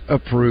with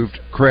approved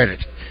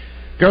credit.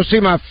 Go see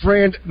my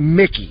friend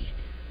Mickey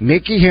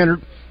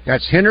Hennard.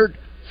 That's Hennard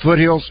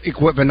Foothills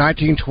Equipment,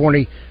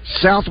 1920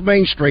 South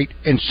Main Street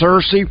in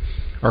Searcy,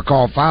 or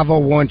call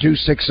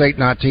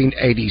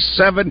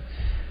 501-268-1987.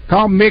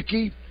 Call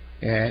Mickey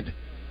and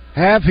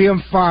have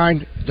him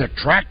find the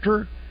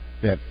tractor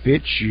that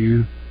fits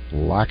you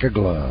like a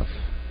glove.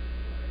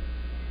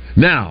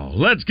 Now,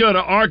 let's go to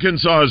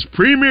Arkansas's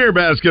premier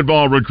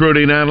basketball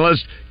recruiting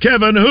analyst,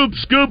 Kevin Hoop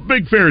Scoop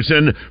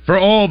McPherson, for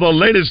all the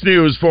latest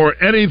news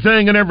for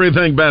anything and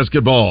everything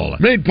basketball.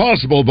 Made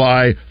possible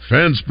by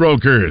Fence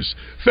Brokers.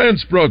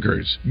 Fence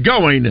Brokers,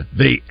 going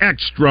the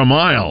extra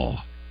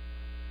mile.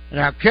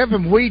 Now,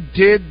 Kevin, we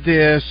did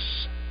this,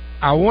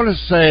 I want to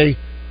say,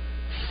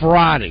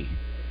 Friday.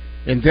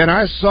 And then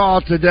I saw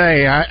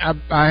today, I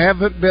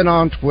haven't been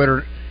on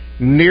Twitter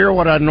near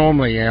what I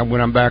normally am when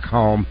I'm back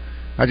home.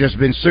 I've just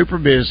been super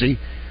busy.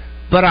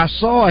 But I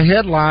saw a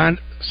headline,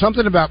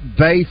 something about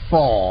Bay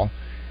Fall,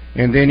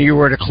 and then you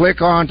were to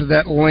click onto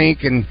that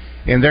link, and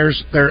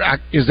is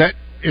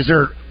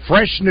there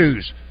fresh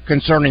news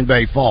concerning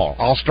Bay Fall?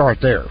 I'll start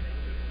there.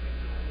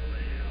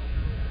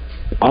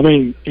 I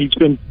mean, he's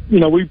been,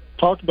 we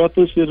talked about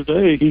this the other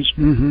day. He's,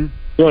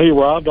 he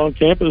arrived on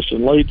campus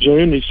in late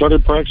June. He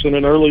started practicing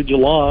in early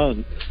July,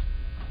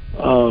 and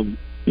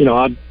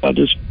I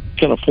just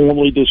kind of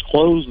formally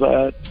disclosed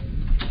that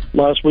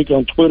last week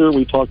on Twitter.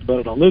 We talked about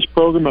it on this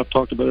program. I've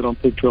talked about it on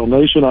Pig Trail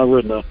Nation. I've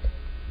written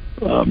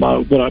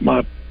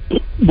my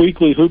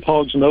weekly Hoop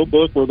Hogs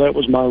notebook where that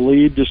was my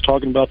lead, just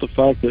talking about the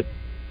fact that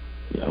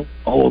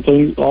all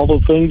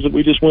the things that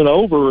we just went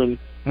over, and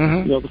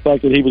the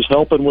fact that he was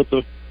helping with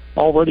the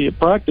already at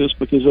practice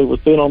because they were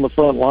thin on the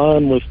front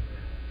line with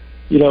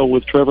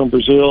Trevor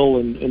Brazile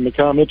and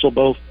Mekhi Mitchell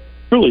both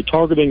really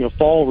targeting a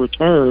fall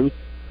return.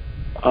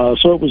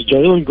 So it was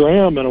Jalen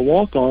Graham and a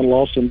walk-on,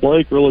 Lawson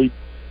Blake, really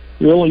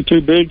your only two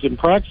bigs in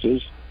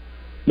practices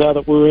now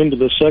that we're into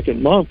the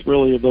second month,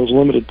 really, of those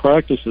limited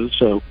practices.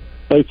 So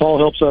Bay Fall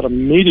helps out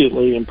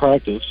immediately in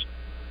practice.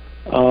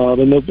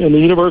 And the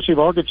University of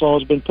Arkansas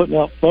has been putting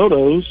out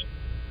photos,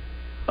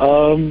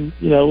 in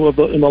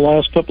the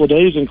last couple of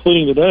days,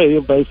 including today,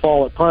 of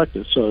Bayfall at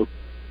practice. So,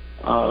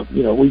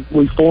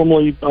 we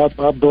formally, I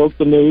broke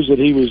the news that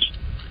he was,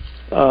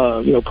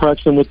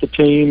 practicing with the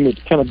team.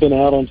 It's kind of been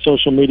out on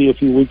social media a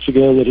few weeks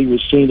ago that he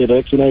was seen at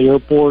XNA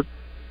Airport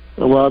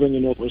arriving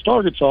in Northwest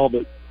Arkansas,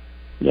 but,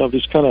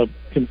 just kind of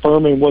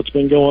confirming what's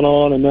been going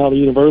on, and now the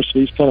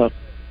university's kind of,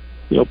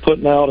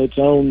 putting out its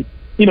own,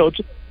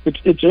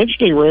 It's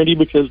interesting, Randy,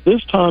 because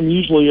this time,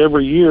 usually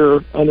every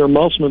year under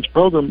Musselman's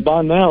program,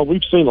 by now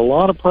we've seen a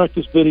lot of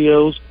practice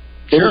videos,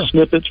 little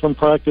snippets from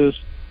practice,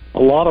 a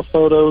lot of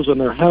photos, and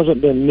there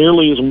hasn't been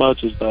nearly as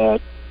much as that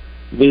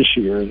this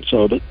year. And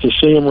so to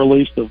see him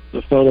release the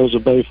photos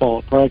of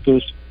Bayfall at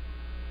practice,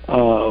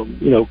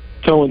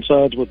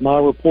 coincides with my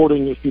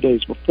reporting a few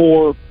days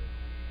before.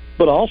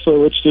 But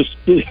also, it's just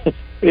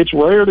it's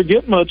rare to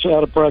get much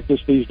out of practice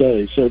these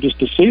days. So just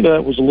to see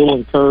that was a little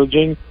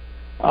encouraging.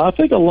 I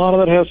think a lot of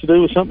that has to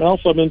do with something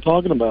else I've been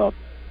talking about.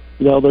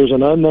 There's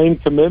an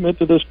unnamed commitment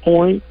to this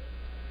point.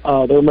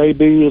 There may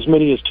be as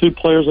many as 2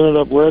 players ended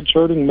up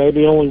redshirting,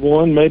 maybe only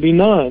 1, maybe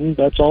none.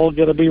 That's all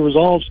going to be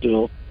resolved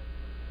still.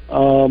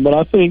 But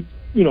I think,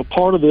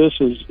 part of this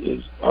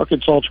is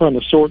Arkansas trying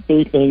to sort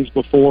through things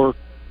before,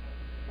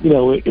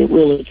 it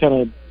really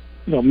kind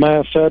of,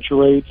 mass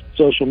saturates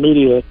social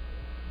media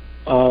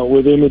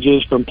with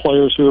images from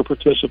players who are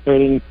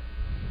participating.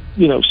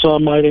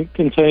 Some might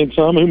contain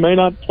some who may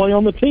not play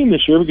on the team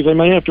this year because they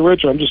may have to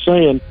redshirt. I'm just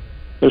saying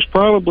there's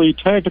probably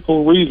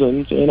tactical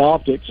reasons and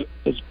optics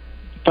is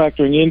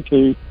factoring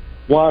into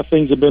why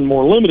things have been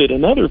more limited.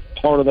 Another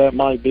part of that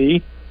might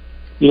be,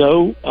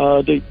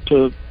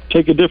 to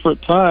take a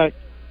different tack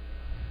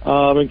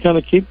and kind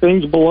of keep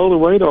things below the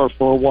radar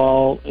for a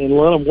while and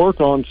let them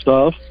work on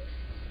stuff.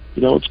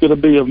 It's going to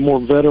be a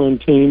more veteran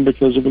team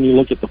because when you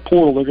look at the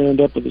portal, they're going to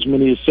end up with as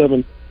many as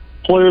 7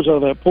 players out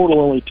of that portal,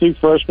 only 2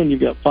 freshmen.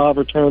 You've got 5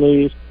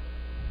 returnees.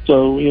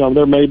 So,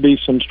 there may be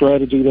some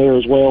strategy there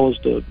as well as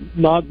to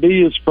not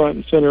be as front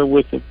and center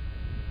with the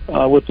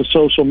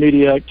social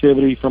media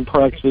activity from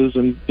practices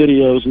and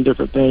videos and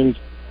different things,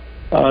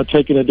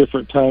 taking a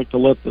different tack to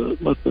let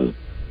the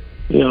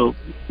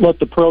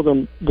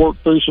program work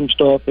through some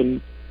stuff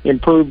and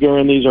improve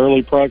during these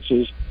early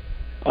practices,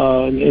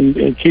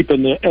 and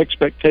keeping the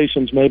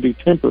expectations maybe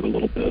tempered a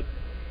little bit.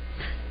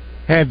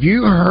 Have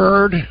you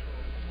heard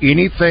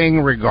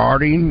anything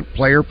regarding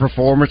player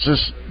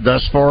performances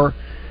thus far?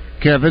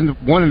 Kevin,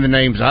 one of the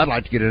names I'd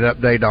like to get an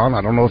update on,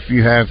 I don't know if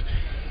you have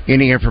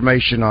any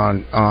information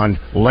on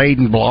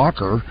Layden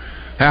Blocker,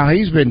 how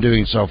he's been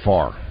doing so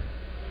far.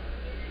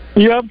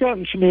 Yeah, I've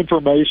gotten some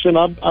information.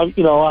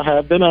 I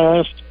have been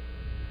asked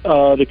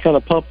to kind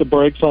of pump the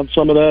brakes on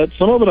some of that.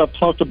 Some of it I've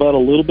talked about a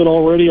little bit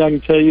already. I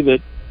can tell you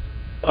that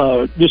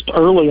just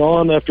early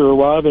on after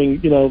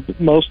arriving,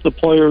 most of the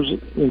players,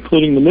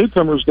 including the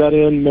newcomers, got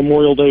in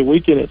Memorial Day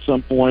weekend at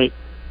some point.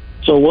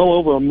 So well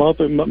over a month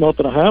and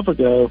a half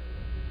ago.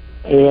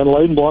 And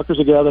Layden Blocker's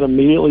a guy that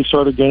immediately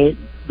started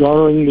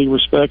garnering the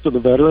respect of the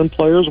veteran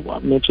players. I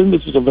mentioned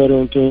this is a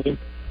veteran team.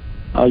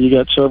 You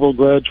got several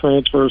grad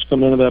transfers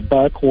coming into that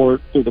backcourt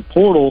through the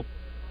portal.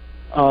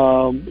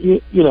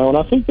 And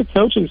I think the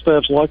coaching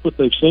staffs like what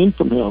they've seen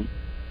from him.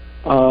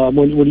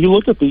 When you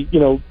look at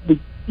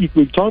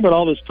we've talked about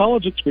all this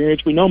college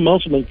experience. We know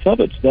Musselman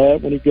covets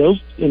that when he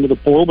goes into the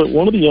portal. But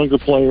one of the younger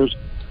players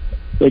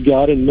they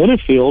got in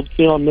Minifield,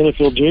 Keon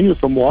Minifield Jr.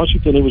 from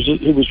Washington, he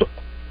was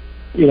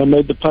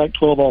made the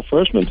Pac-12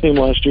 All-Freshman team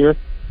last year.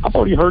 I've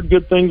already heard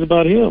good things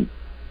about him.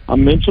 I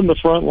mentioned the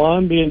front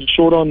line being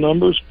short on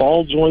numbers.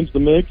 Ball joins the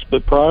mix,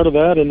 but prior to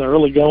that, in the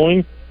early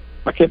going,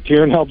 I kept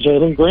hearing how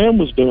Jalen Graham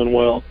was doing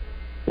well.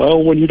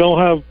 Well, when you don't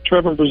have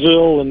Trevor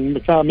Brazile and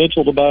Mekhi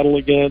Mitchell to battle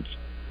against,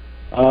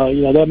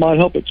 that might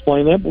help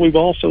explain that. But we've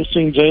also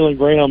seen Jalen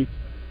Graham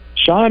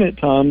shine at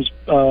times.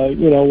 When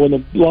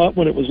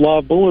it was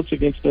live bullets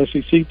against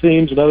SEC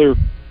teams and other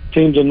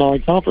teams in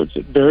non-conference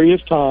at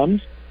various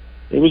times,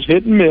 it was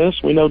hit and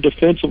miss. We know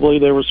defensively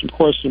there were some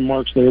question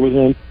marks there with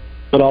him,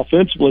 but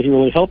offensively he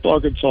really helped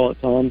Arkansas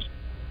at times.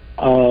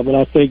 But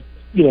I think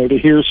to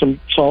hear some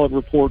solid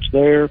reports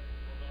there.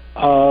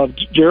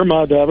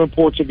 Jeremiah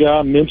Davenport's a guy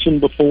I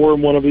mentioned before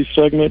in one of these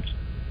segments.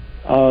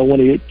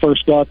 When he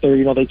first got there,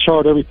 they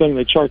chart everything.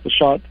 They chart the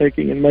shot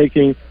taking and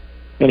making,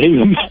 and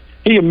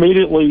he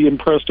immediately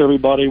impressed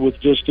everybody with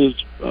just his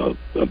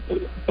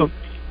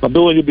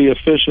ability to be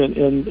efficient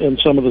in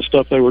some of the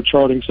stuff they were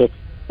charting. So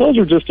those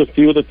are just a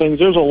few of the things.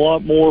 There's a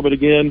lot more, but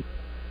again,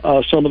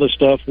 some of the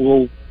stuff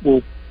we'll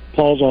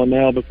pause on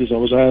now because I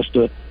was asked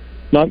to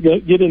not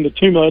get into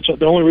too much.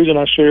 The only reason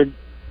I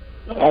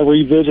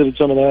revisited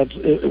some of that,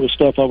 it was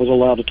stuff I was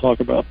allowed to talk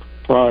about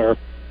prior,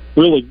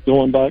 really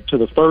going back to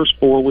the first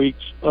 4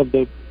 weeks of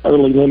the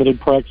early limited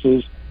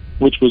practices,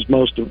 which was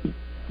most of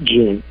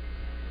June.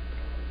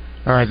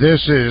 All right,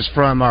 this is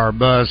from our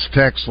Buzz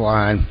text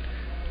line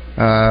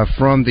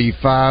from the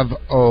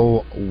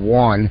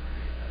 501,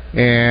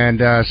 and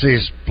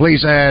says,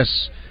 please ask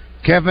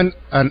Kevin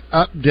an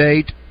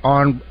update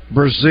on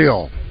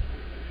Brazile.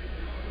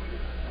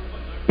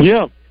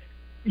 Yeah.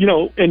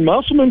 And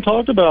Musselman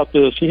talked about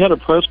this. He had a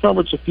press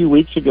conference a few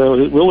weeks ago.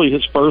 Really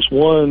his first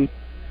one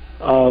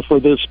for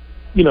this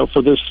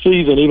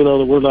season, even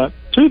though we're not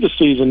to the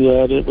season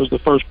yet. It was the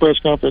first press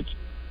conference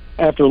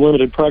after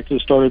limited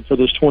practice started for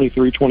this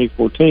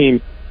 23-24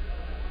 team.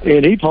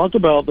 And he talked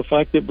about the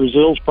fact that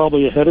Brazil's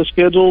probably ahead of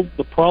schedule.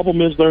 The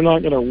problem is they're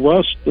not going to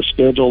rush the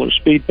schedule or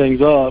speed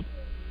things up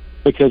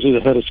because he's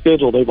ahead of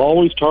schedule. They've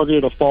always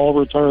targeted a fall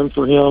return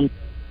for him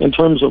in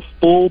terms of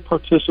full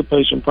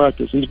participation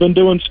practice. He's been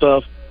doing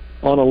stuff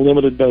on a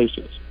limited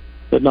basis,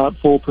 but not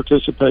full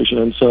participation.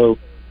 And so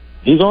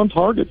he's on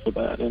target for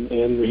that. And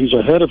he's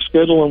ahead of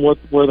schedule in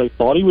where they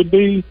thought he would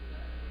be,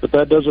 but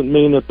that doesn't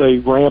mean that they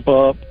ramp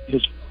up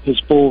his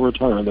full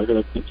return. They're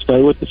going to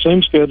stay with the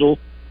same schedule.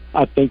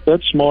 I think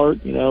that's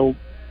smart. There'll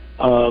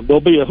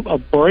be a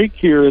break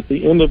here at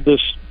the end of this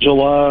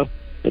July.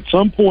 At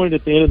some point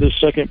at the end of this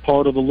second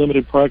part of the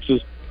limited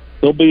practice,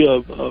 there'll be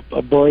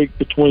a break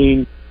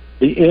between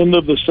the end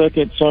of the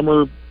second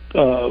summer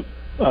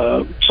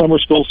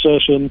school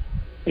session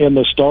and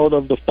the start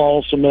of the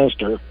fall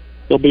semester.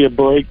 There'll be a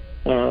break.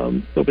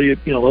 They'll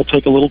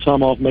take a little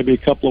time off, maybe a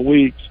couple of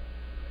weeks,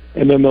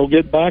 and then they'll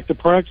get back to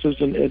practice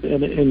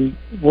and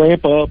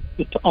ramp up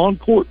the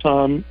on-court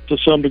time to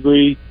some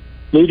degree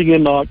leading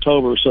into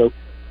October. So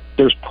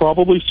there's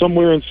probably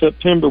somewhere in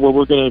September where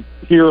we're going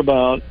to hear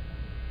about,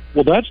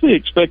 well, that's the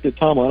expected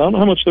timeline. I don't know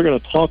how much they're going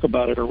to talk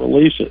about it or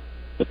release it,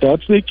 but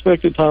that's the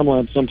expected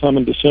timeline sometime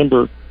in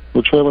December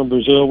where Trevor and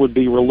Brazile would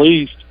be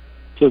released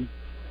to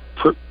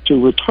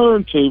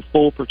return to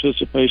full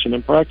participation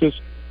in practice,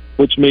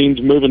 which means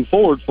moving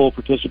forward full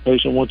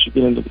participation once you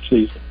get into the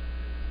season.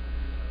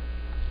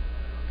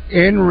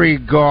 In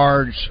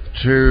regards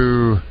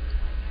to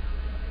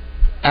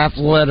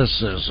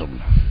athleticism,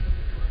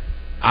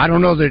 I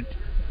don't know that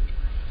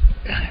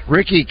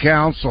Ricky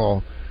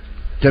Council,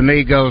 to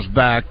me, goes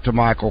back to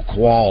Michael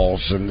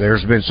Qualls, and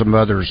there's been some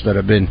others that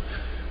have been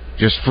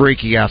just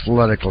freaky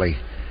athletically.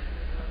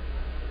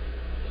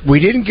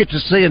 We didn't get to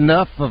see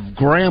enough of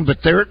Graham, but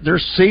there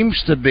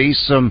seems to be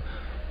some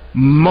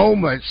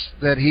moments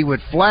that he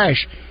would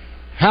flash.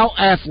 How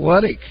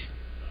athletic,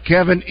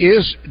 Kevin,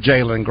 is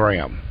Jalen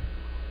Graham?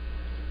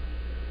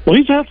 Well,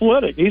 he's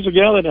athletic. He's a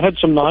guy that had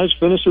some nice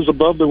finishes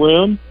above the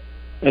rim,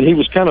 and he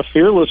was kind of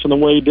fearless in the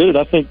way he did it.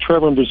 I think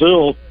Trevor and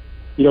Brazile,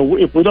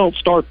 if we don't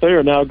start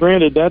there, now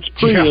granted that's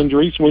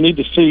pre-injury, so we need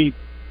to see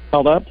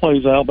how that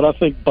plays out, but I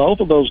think both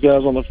of those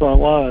guys on the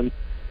front line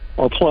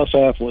are plus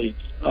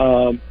athletes.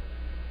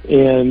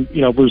 And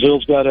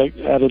Brazile's got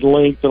added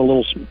length and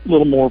a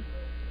little more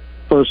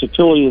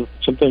versatility of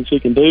some things he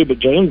can do, but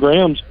Jalen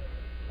Graham's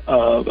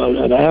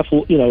an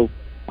athlete.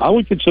 I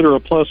would consider a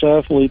plus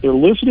athlete. They're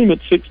listing him at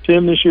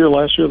 6'10" this year.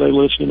 Last year they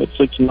listed him at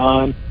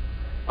 6'9".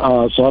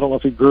 So I don't know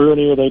if he grew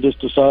any or they just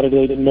decided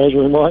they didn't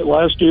measure him right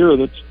last year.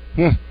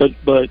 But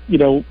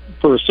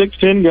for a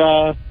 6'10"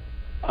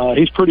 guy,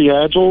 he's pretty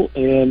agile,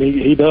 and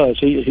he does.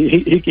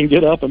 He can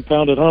get up and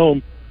pound it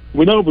home.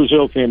 We know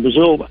Brazile can.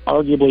 Brazile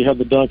arguably had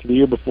the dunk of the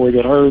year before he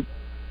got hurt.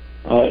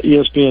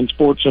 ESPN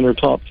Sports Center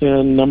top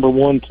 10 number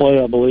one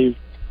play, I believe.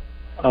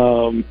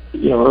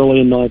 Early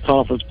in my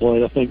conference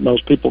play, I think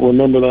most people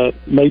remember that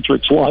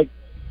Matrix-like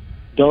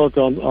dunk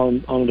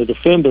on the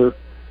defender.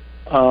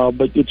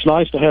 But it's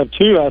nice to have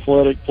two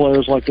athletic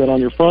players like that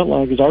on your front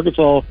line because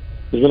Arkansas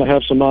is going to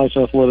have some nice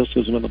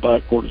athleticism in the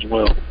backcourt as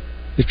well.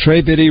 If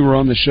Trey Biddy were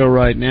on the show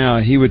right now,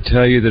 he would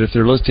tell you that if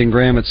they're listing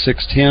Graham at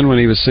 6'10" when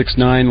he was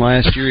 6'9"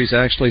 last year, he's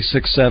actually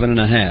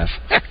 6'7.5".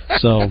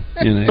 So,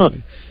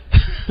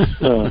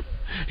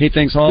 he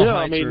thinks all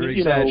heights are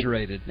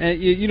exaggerated.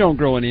 You don't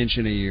grow an inch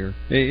in a year.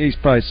 He's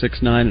probably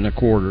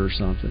 6'9.25" or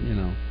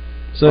something,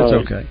 So it's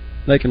okay.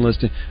 They can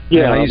list it.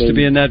 I used to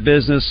be in that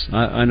business.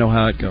 I know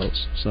how it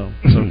goes, so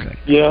it's okay.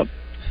 Yeah.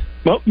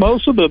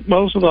 Most of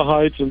the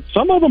heights, and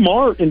some of them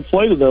are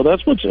inflated, though.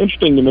 That's what's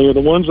interesting to me, are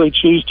the ones they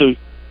choose to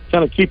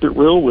kind of keep it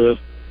real with.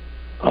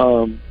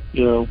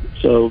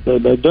 So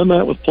they've done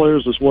that with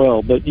players as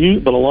well. But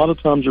a lot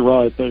of times you're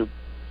right. They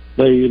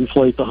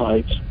inflate the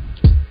heights.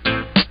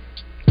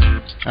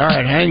 All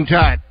right, hang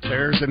tight.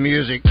 There's the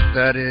music.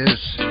 That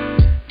is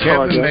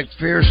Kevin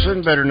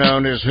McPherson, better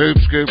known as Hoop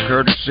Scoop,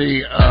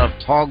 courtesy of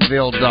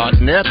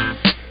Hogville.net.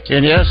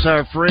 And yes,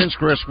 our friends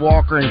Chris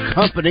Walker and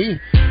company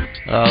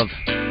of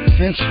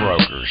Fence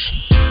Brokers.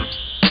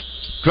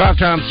 Drive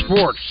Time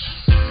Sports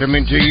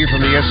coming to you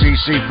from the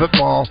SEC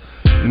Football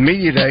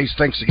Media Days.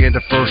 Thanks again to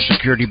First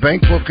Security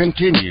Bank. We'll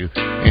continue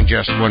in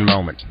just one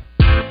moment.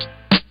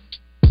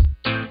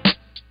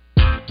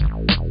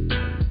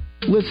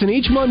 Listen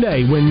each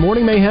Monday when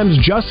Morning Mayhem's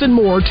Justin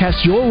Moore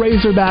tests your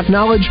Razorback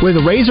knowledge with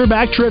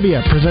Razorback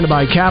Trivia, presented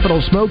by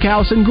Capital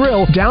Smokehouse and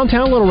Grill,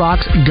 downtown Little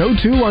Rock's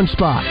go-to lunch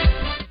spot.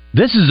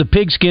 This is the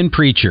Pigskin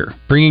Preacher,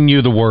 bringing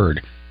you the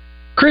word.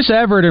 Chris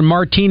Everett and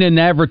Martina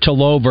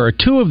Navratilova are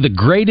two of the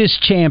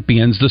greatest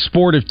champions the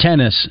sport of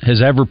tennis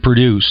has ever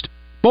produced.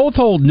 Both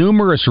hold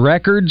numerous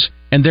records,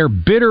 and their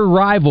bitter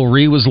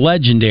rivalry was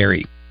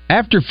legendary.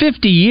 After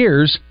 50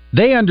 years,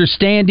 they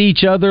understand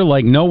each other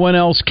like no one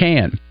else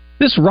can.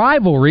 This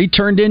rivalry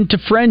turned into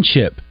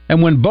friendship,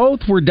 And when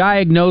both were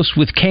diagnosed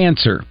with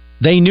cancer,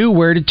 they knew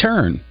where to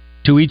turn,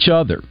 to each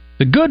other.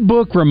 The good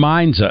book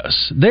reminds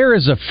us there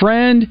is a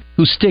friend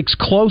who sticks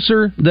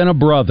closer than a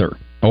brother,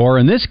 or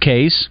in this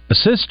case, a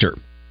sister.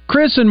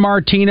 Chris and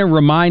Martina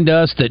remind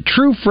us that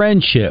true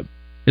friendship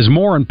is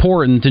more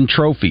important than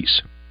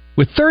trophies.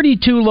 With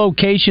 32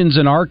 locations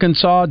in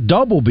Arkansas,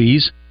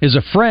 Doublebee's is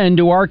a friend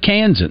to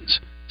Arkansans.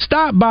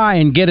 Stop by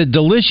and get a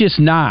delicious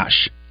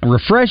nosh, a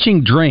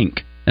refreshing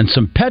drink, and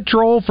some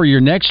petrol for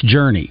your next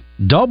journey.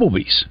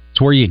 Doublebee's.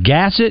 It's where you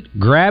gas it,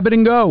 grab it,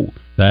 and go.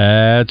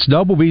 That's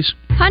Doublebee's.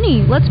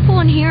 Honey, let's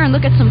pull in here and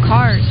look at some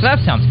cars. That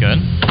sounds good.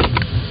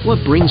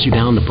 What brings you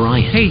down to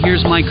Bryant? Hey,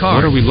 here's my car.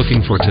 What are we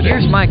looking for today?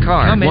 Here's my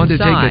car. Come Want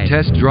inside. to take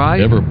a test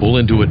drive? Ever pull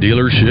into a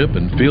dealership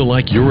and feel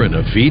like you're in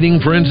a feeding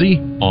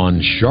frenzy?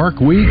 On Shark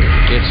Week,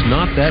 it's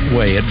not that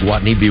way at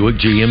Gwatney Buick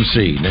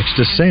GMC, next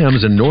to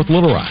Sam's in North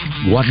Little Rock.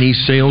 Gwatney's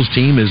sales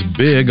team is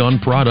big on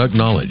product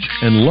knowledge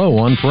and low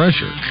on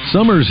pressure.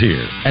 Summer's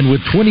here, and with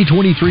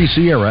 2023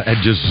 Sierra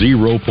at just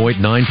 0.9%,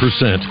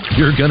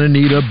 you're gonna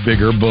need a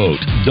bigger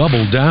boat.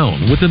 Double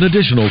down with an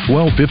additional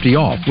 $1,250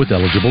 off with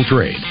eligible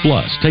trade.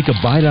 Plus, take a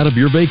bite out of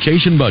your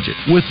vacation budget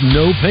with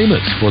no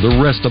payments for the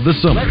rest of the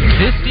summer.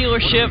 This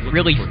dealership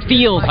really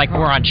feels like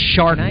we're on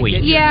Shark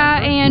Week.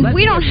 Yeah, and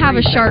we don't have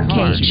a shark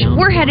cage.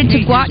 We're headed to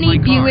Gwatney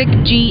Buick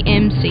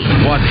GMC.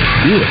 Gwatney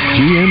Buick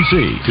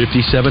GMC,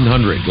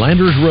 5700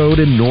 Landers Road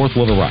in North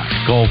Little Rock.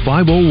 Call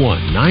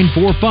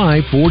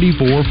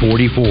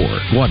 501-945-4444.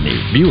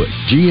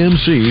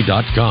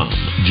 GwatneyBuickGMC.com.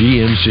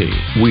 GMC,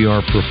 we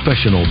are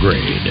professional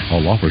grade.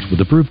 All offers with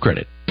approved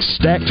credit.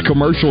 Stacked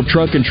commercial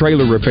truck and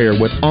trailer repair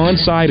with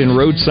on-site and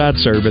roadside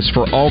service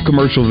for all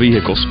commercial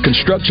vehicles,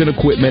 construction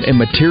equipment, and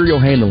material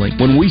handling.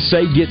 When we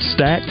say get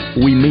stacked,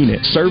 we mean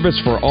it. Service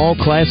for all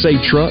Class A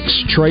trucks,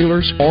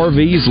 trailers,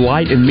 RVs,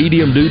 light and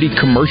medium-duty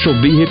commercial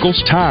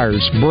vehicles,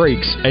 tires,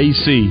 brakes,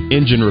 AC,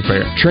 engine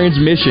repair,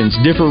 transmissions,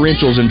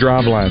 differentials, and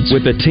drivelines.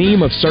 With a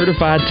team of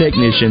certified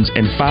technicians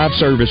and 5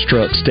 service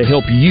trucks to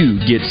help you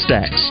get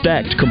stacked.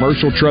 Stacked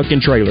commercial truck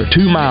and trailer,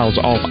 2 miles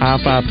off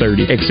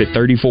I-530, exit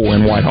 34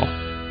 in Whitehall.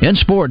 In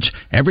sports,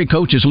 every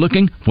coach is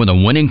looking for the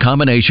winning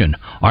combination.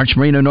 Arch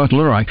Marine in North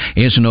Little Rock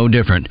is no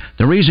different.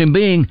 The reason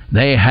being,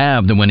 they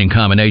have the winning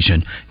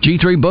combination.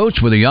 G3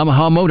 boats with a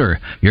Yamaha motor.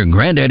 Your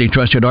granddaddy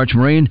trusted Arch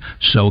Marine,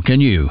 so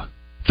can you.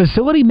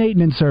 Facility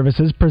Maintenance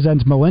Services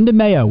presents Melinda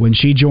Mayo when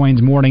she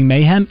joins Morning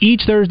Mayhem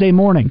each Thursday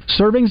morning.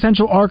 Serving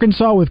Central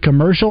Arkansas with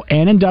commercial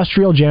and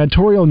industrial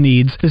janitorial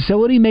needs,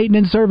 Facility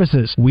Maintenance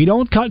Services. We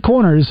don't cut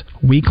corners,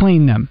 we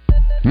clean them.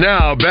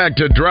 Now back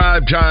to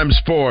Drive Time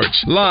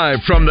Sports,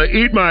 live from the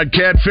Eat My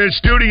Catfish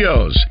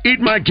studios. Eat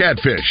My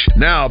Catfish,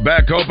 now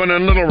back open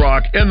in Little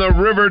Rock in the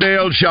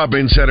Riverdale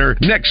Shopping Center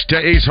next to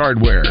Ace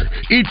Hardware.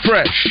 Eat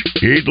fresh,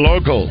 eat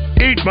local,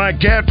 Eat My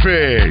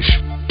Catfish.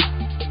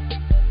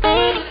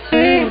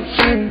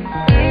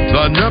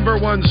 The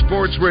 #1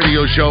 sports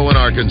radio show in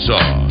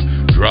Arkansas,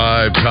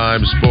 Drive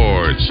Time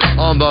Sports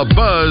on the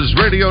Buzz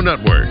Radio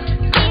Network.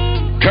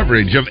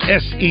 Coverage of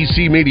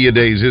SEC Media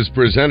Days is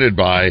presented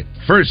by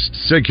First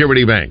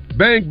Security Bank.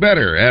 Bank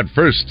better at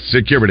First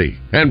Security.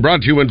 And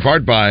brought to you in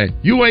part by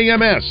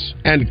UAMS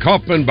and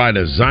Kaufman by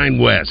Design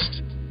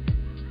West.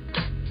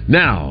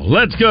 Now,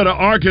 let's go to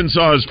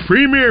Arkansas's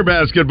premier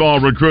basketball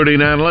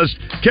recruiting analyst,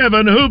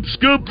 Kevin Hoop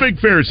Scoop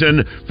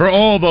McPherson, for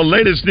all the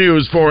latest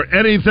news for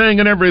anything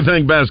and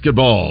everything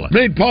basketball.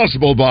 Made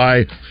possible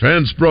by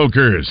Fence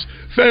Brokers.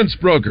 Fence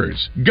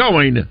Brokers,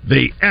 going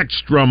the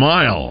extra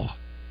mile.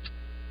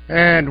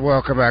 And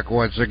welcome back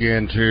once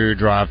again to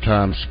Drive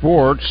Time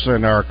Sports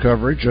and our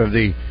coverage of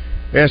the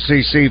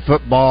SEC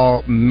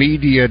Football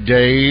Media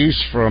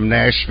Days from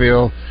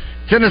Nashville,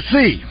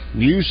 Tennessee,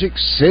 Music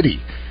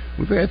City.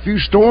 We've had a few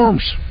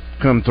storms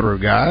come through,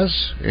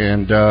 guys,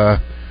 and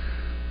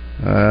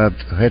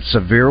had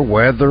severe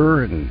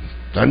weather and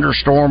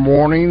thunderstorm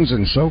warnings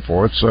and so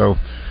forth. So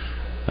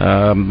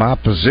my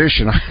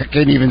position, I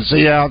can't even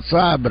see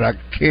outside, but I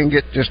can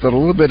get just a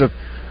little bit of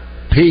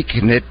peek,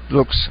 and it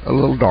looks a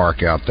little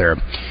dark out there.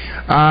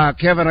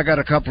 Kevin, I got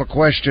a couple of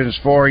questions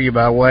for you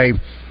by way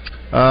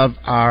of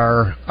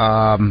our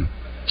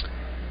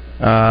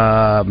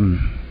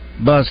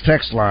Buzz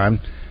text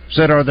line.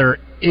 Said, are there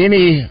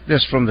any,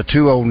 this from the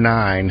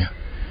 209,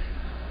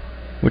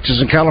 which is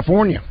in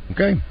California,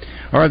 okay?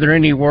 Are there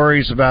any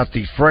worries about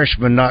the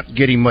freshmen not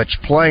getting much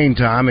playing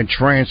time and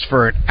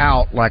transfer it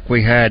out like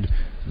we had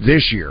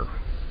this year?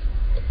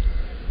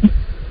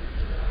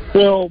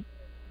 Well,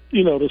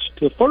 you know, the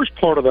first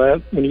part of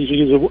that, when he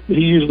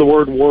used the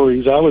word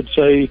worries, I would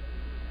say,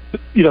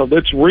 you know,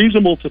 that's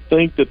reasonable to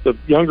think that the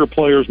younger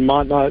players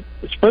might not,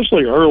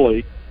 especially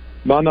early,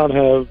 might not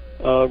have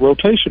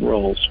rotation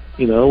roles,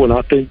 you know, and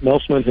I think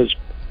Musselman has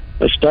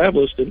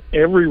established in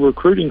every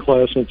recruiting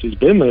class since he's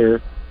been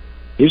there,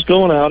 he's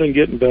going out and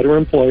getting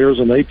veteran players,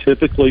 and they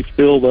typically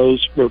fill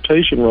those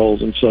rotation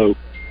roles. And so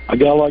a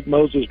guy like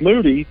Moses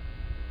Moody,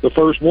 the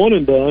first one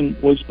and done,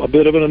 was a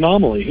bit of an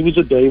anomaly. He was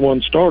a day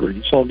one starter.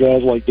 You saw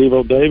guys like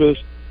Devo Davis,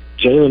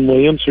 Jalen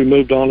Williams, who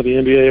moved on to the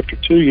NBA after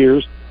 2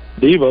 years.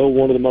 Devo,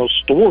 one of the most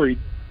storied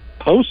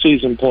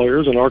postseason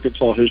players in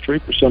Arkansas history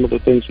for some of the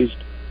things he's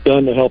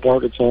done to help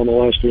Arkansas in the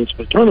last two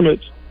NCAA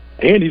tournaments,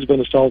 and he's been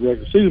a solid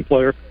regular season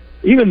player.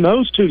 Even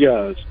those two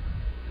guys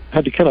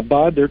had to kind of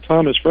bide their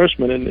time as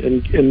freshmen,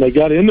 and they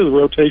got into the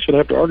rotation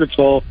after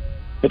Arkansas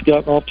had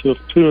gotten off to a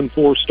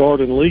 2-4 start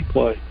in league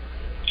play.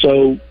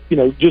 So,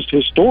 just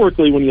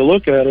historically, when you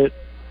look at it,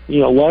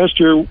 last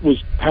year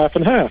was half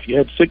and half. You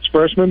had 6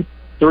 freshmen,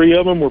 3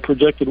 of them were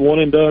projected one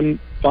and done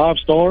 5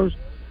 stars.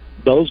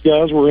 Those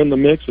guys were in the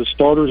mix as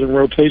starters and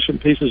rotation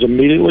pieces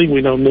immediately.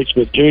 We know Nick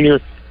Smith Jr.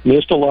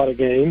 missed a lot of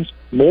games,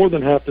 more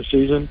than half the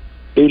season,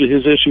 due to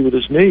his issue with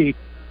his knee,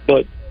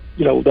 but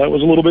that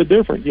was a little bit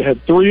different. You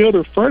had 3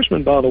 other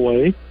freshmen, by the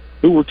way,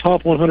 who were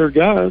top 100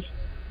 guys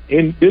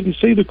and didn't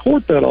see the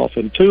court that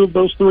often. 2 of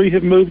those 3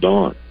 have moved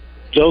on.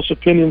 Joseph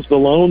Pinnion's the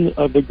lone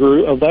of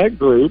that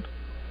group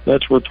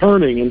that's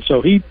returning, and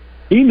so he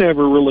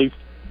never really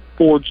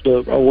forged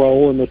a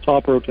role in the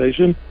top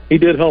rotation. He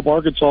did help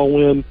Arkansas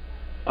win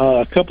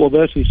a couple of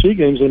SEC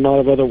games they might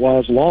have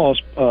otherwise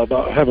lost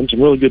by having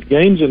some really good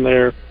games in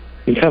there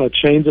and kind of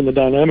changing the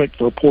dynamic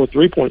for a poor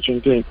three-point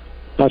shooting team.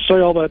 I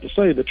say all that to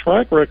say the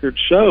track record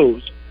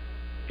shows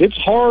it's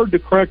hard to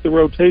crack the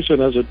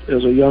rotation as a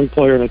young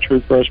player and a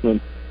true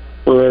freshman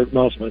for Eric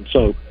Musselman.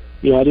 So,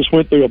 I just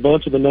went through a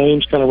bunch of the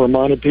names, kind of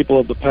reminded people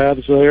of the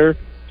paths there.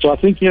 So I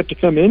think you have to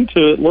come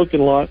into it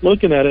looking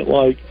at it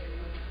like,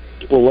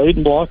 will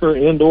Layden Blocker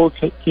and/or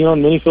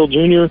Keon Minifield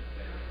Jr.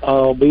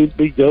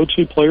 Be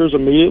go-to players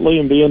immediately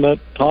and be in that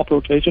top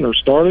rotation or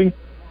starting?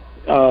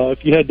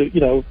 If you had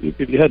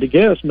to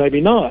guess,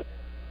 maybe not.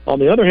 On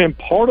the other hand,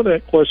 part of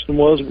that question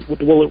was,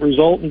 will it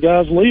result in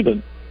guys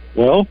leaving?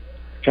 Well,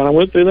 kind of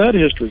went through that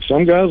history.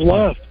 Some guys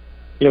left.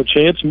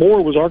 Chance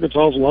Moore was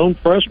Arkansas's lone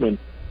freshman,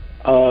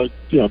 2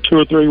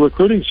 or 3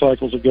 recruiting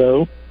cycles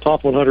ago,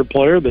 top 100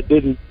 player that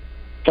didn't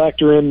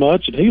factor in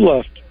much, and he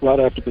left right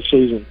after the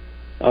season.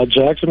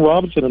 Jackson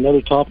Robinson,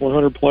 another top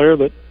 100 player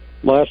that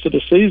lasted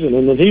a season,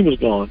 and then he was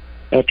gone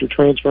after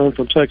transferring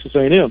from Texas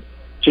A&M.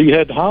 So you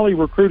had highly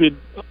recruited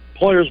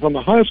players from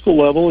the high school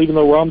level, even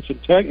though Robinson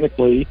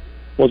technically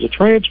was a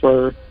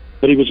transfer,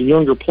 but he was a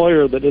younger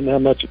player that didn't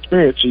have much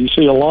experience. So you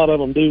see a lot of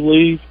them do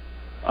leave.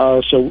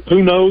 So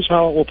who knows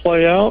how it will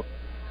play out.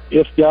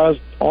 If guys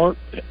aren't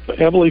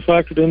heavily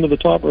factored into the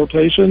top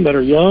rotation that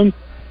are young,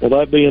 will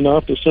that be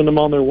enough to send them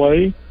on their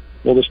way?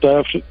 Will the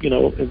staff,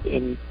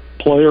 in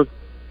player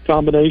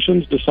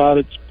combinations decide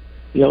it's,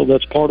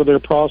 that's part of their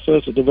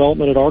process of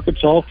development at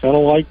Arkansas, kind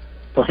of like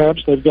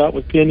perhaps they've got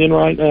with Pinion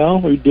right now,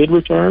 who did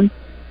return?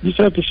 You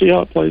just have to see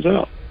how it plays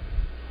out.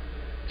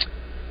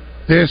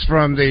 This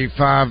from the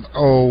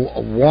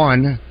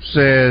 501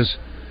 says,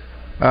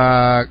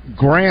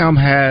 Graham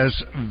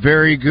has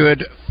very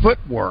good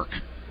footwork.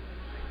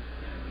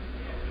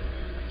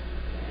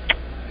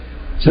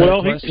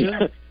 Well, it's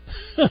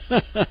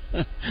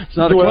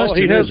not a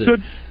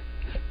question.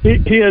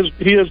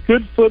 He has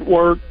good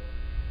footwork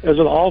as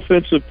an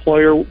offensive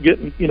player,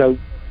 getting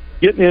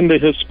into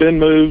his spin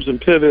moves and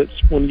pivots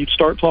when you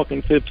start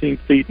talking 15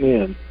 feet and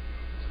in.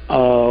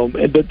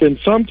 But then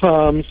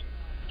sometimes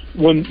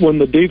when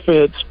the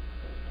defense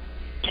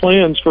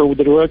plans for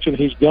the direction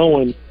he's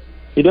going,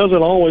 he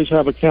doesn't always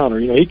have a counter.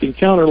 He can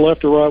counter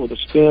left or right with a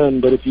spin,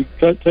 but if you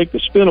take the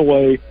spin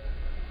away,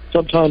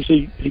 sometimes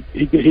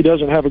he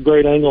doesn't have a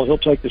great angle. He'll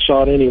take the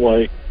shot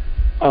anyway.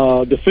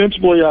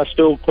 Defensively, I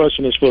still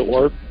question his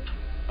footwork.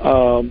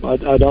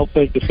 I don't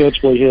think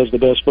defensively he has the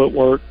best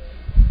footwork.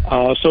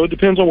 So it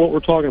depends on what we're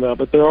talking about,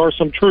 but there are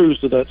some truths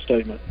to that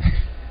statement.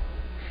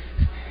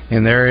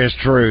 And there is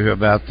truth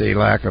about the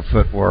lack of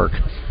footwork.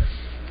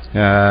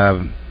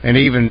 And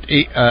even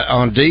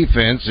on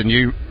defense, and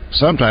you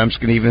sometimes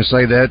can even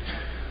say that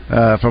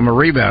from a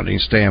rebounding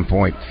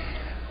standpoint.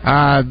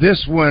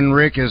 This one,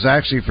 Rick, is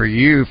actually for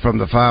you from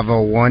the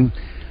 501.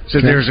 So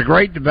there's a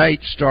great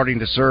debate starting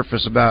to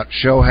surface about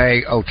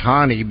Shohei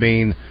Ohtani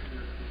being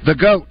the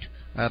GOAT.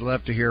 I'd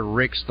love to hear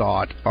Rick's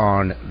thought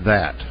on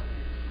that.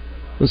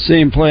 Let's see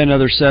him play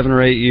another 7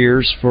 or 8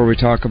 years before we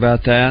talk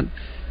about that.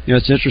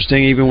 It's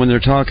interesting, even when they're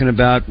talking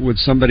about would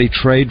somebody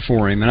trade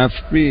for him. And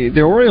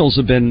the Orioles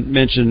have been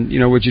mentioned,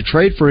 would you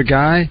trade for a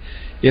guy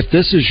if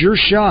this is your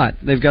shot?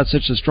 They've got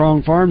such a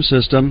strong farm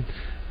system.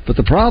 But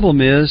the problem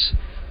is,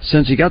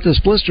 since he got this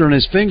blister on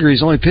his finger,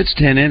 he's only pitched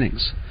 10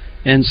 innings.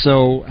 And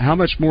so how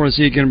much more is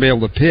he going to be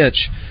able to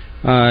pitch?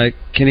 Can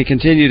he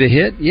continue to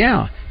hit?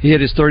 Yeah. He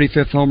hit his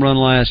 35th home run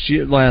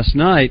last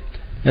night.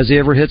 Has he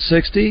ever hit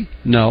 60?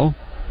 No.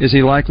 Is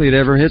he likely to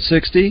ever hit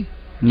 60?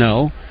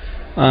 No.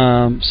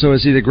 So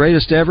is he the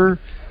greatest ever?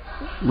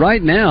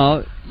 Right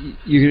now,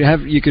 you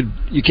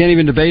can't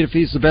even debate if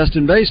he's the best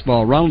in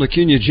baseball. Ronald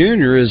Acuna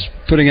Jr. is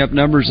putting up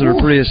numbers that are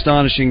pretty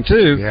astonishing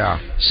too. Yeah.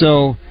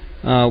 So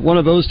one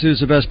of those two is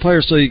the best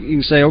player. So you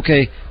can say,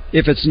 okay,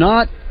 if it's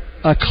not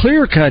a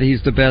clear cut,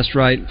 he's the best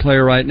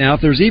player right now.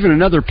 If there's even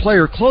another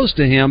player close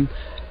to him,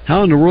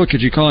 how in the world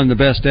could you call him the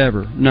best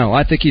ever? No,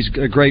 I think he's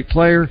a great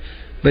player,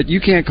 but you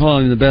can't call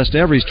him the best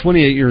ever. He's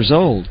 28 years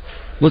old.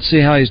 Let's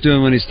see how he's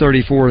doing when he's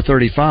 34 or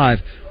 35.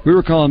 We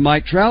were calling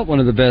Mike Trout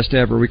one of the best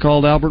ever. We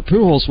called Albert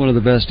Pujols one of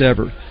the best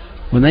ever.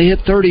 when they hit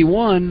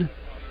 31,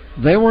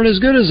 they weren't as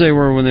good as they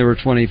were when they were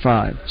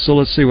 25. So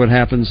let's see what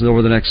happens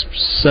over the next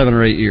 7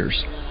 or 8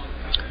 years.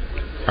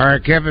 All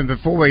right, Kevin,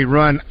 before we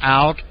run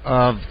out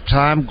of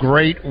time,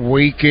 great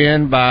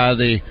weekend by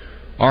the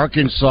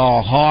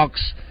Arkansas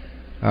Hawks.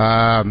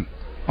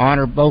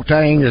 Honor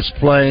Boateng is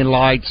playing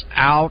lights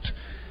out,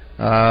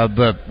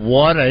 but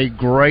what a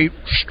great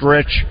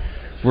stretch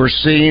we're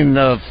seeing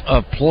of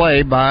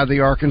play by the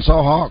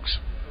Arkansas Hawks.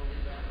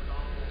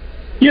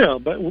 Yeah,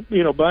 but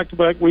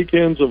back-to-back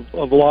weekends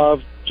of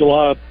live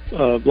July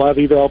live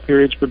eval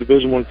periods for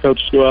Division I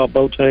coaches go out.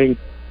 Boateng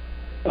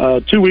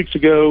 2 weeks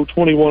ago,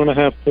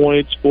 21.5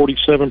 points,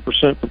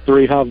 47% from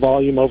three, high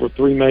volume, over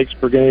 3 makes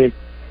per game.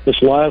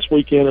 This last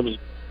weekend,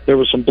 there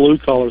was some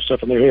blue-collar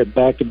stuff in there. He had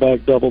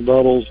back-to-back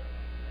double-doubles.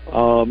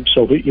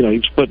 So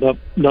he's putting up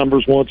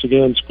numbers once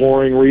again,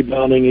 scoring,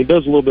 rebounding. He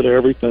does a little bit of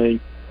everything.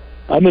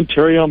 And then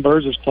Terrion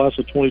Burrs' class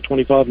of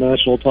 2025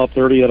 National Top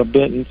 30 out of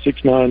Benton,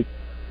 6'9",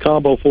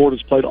 combo forward,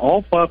 has played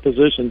all 5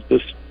 positions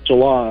this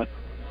July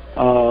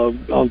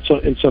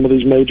in some of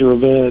these major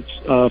events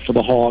for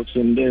the Hawks,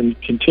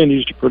 and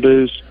continues to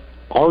produce.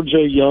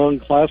 R.J. Young,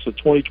 class of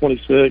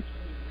 2026,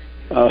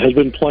 has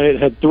been playing,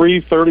 had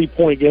 3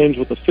 30-point games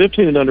with the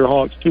 15 and under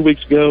Hawks 2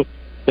 weeks ago.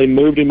 They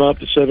moved him up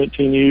to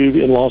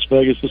 17U in Las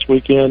Vegas this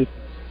weekend,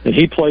 and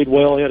he played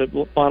well. He had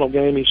a final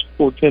game. He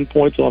scored 10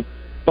 points on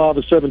 5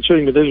 of 7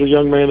 shooting, but there's a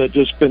young man that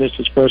just finished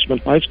his freshman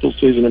high school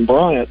season in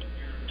Bryant,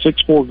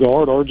 6'4"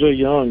 guard, R.J.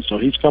 Young, so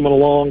he's coming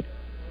along.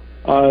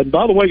 By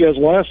the way, guys,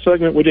 last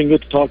segment we didn't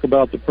get to talk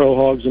about the Pro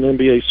Hogs and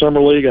NBA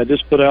Summer League. I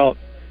just put out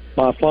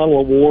my final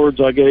awards.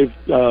 I gave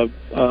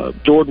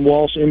Jordan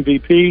Walsh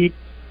MVP.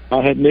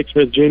 I had Nick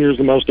Smith Jr. as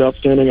the most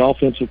outstanding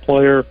offensive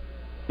player.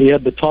 He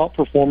had the top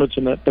performance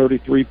in that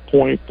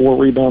 33-point,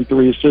 4-rebound,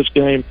 3-assist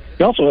game.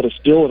 He also had a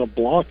steal and a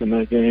block in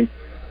that game.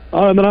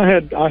 And then I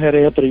had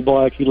Anthony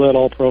Black. He led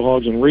all Pro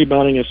Hogs in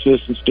rebounding,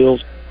 assists, and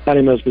steals. Had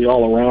him as the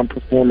all-around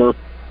performer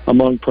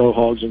among Pro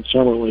Hogs in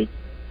Summer League.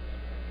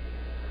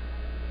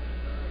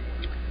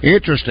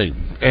 Interesting.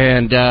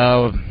 And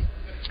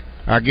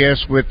I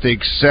guess with the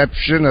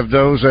exception of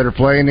those that are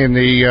playing in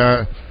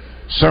the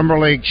Summer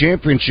League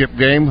championship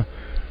game,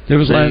 it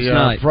was last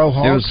night. Pro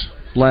Hogs. It was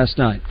last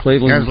night.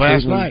 Cleveland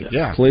night.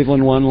 Yeah,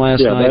 Cleveland won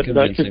last night.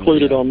 That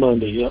concluded on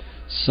Monday. Yep.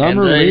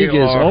 Summer League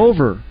is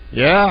over.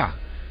 Yeah.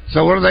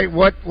 So what are they?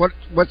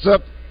 What's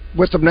up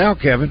with them now,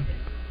 Kevin?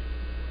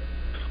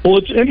 Well,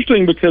 it's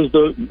interesting because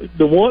this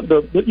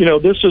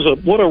is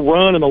what a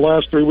run in the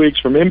last 3 weeks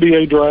from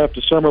NBA draft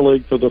to Summer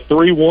League for the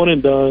 3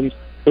 one-and-dones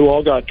who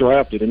all got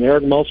drafted. And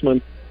Eric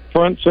Musselman,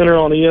 front center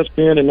on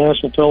ESPN and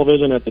national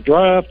television at the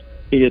draft.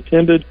 He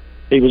attended.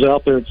 He was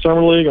out there at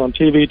Summer League on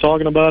TV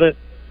talking about it.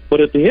 But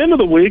at the end of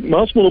the week,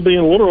 Musselman will be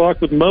in Little Rock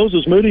with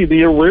Moses Moody,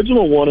 the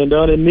original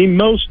one-and-done and the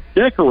most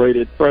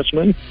decorated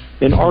freshman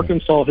in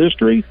Arkansas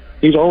history.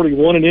 He's already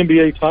won an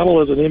NBA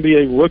title as an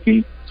NBA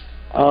rookie.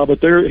 But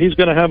he's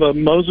going to have a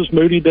Moses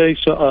Moody Day.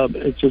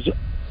 It's his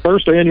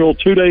first annual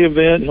 2-day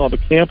event. He'll have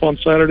a camp on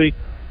Saturday.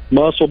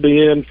 Muss will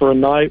be in for a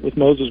night with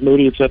Moses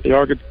Moody. It's at the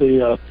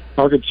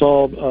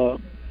Arkansas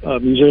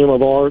Museum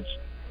of Arts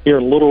here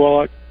in Little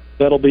Rock.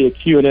 That'll be a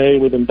Q&A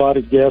with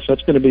invited guests.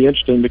 That's going to be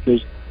interesting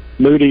because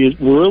Moody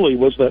really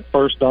was that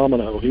first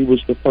domino. He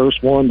was the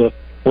first one to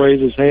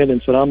raise his hand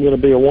and said, I'm going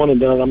to be a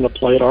one-and-done. I'm going to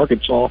play at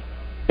Arkansas.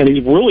 And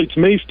he's really, to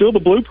me, still the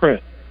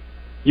blueprint.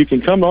 You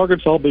can come to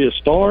Arkansas, be a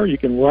star. You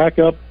can rack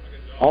up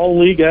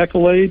all-league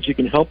accolades. You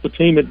can help the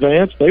team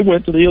advance. They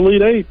went to the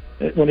Elite Eight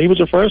when he was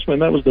a freshman.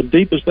 That was the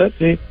deepest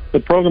the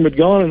program had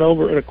gone in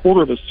a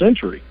quarter of a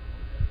century.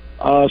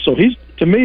 So he's, to me,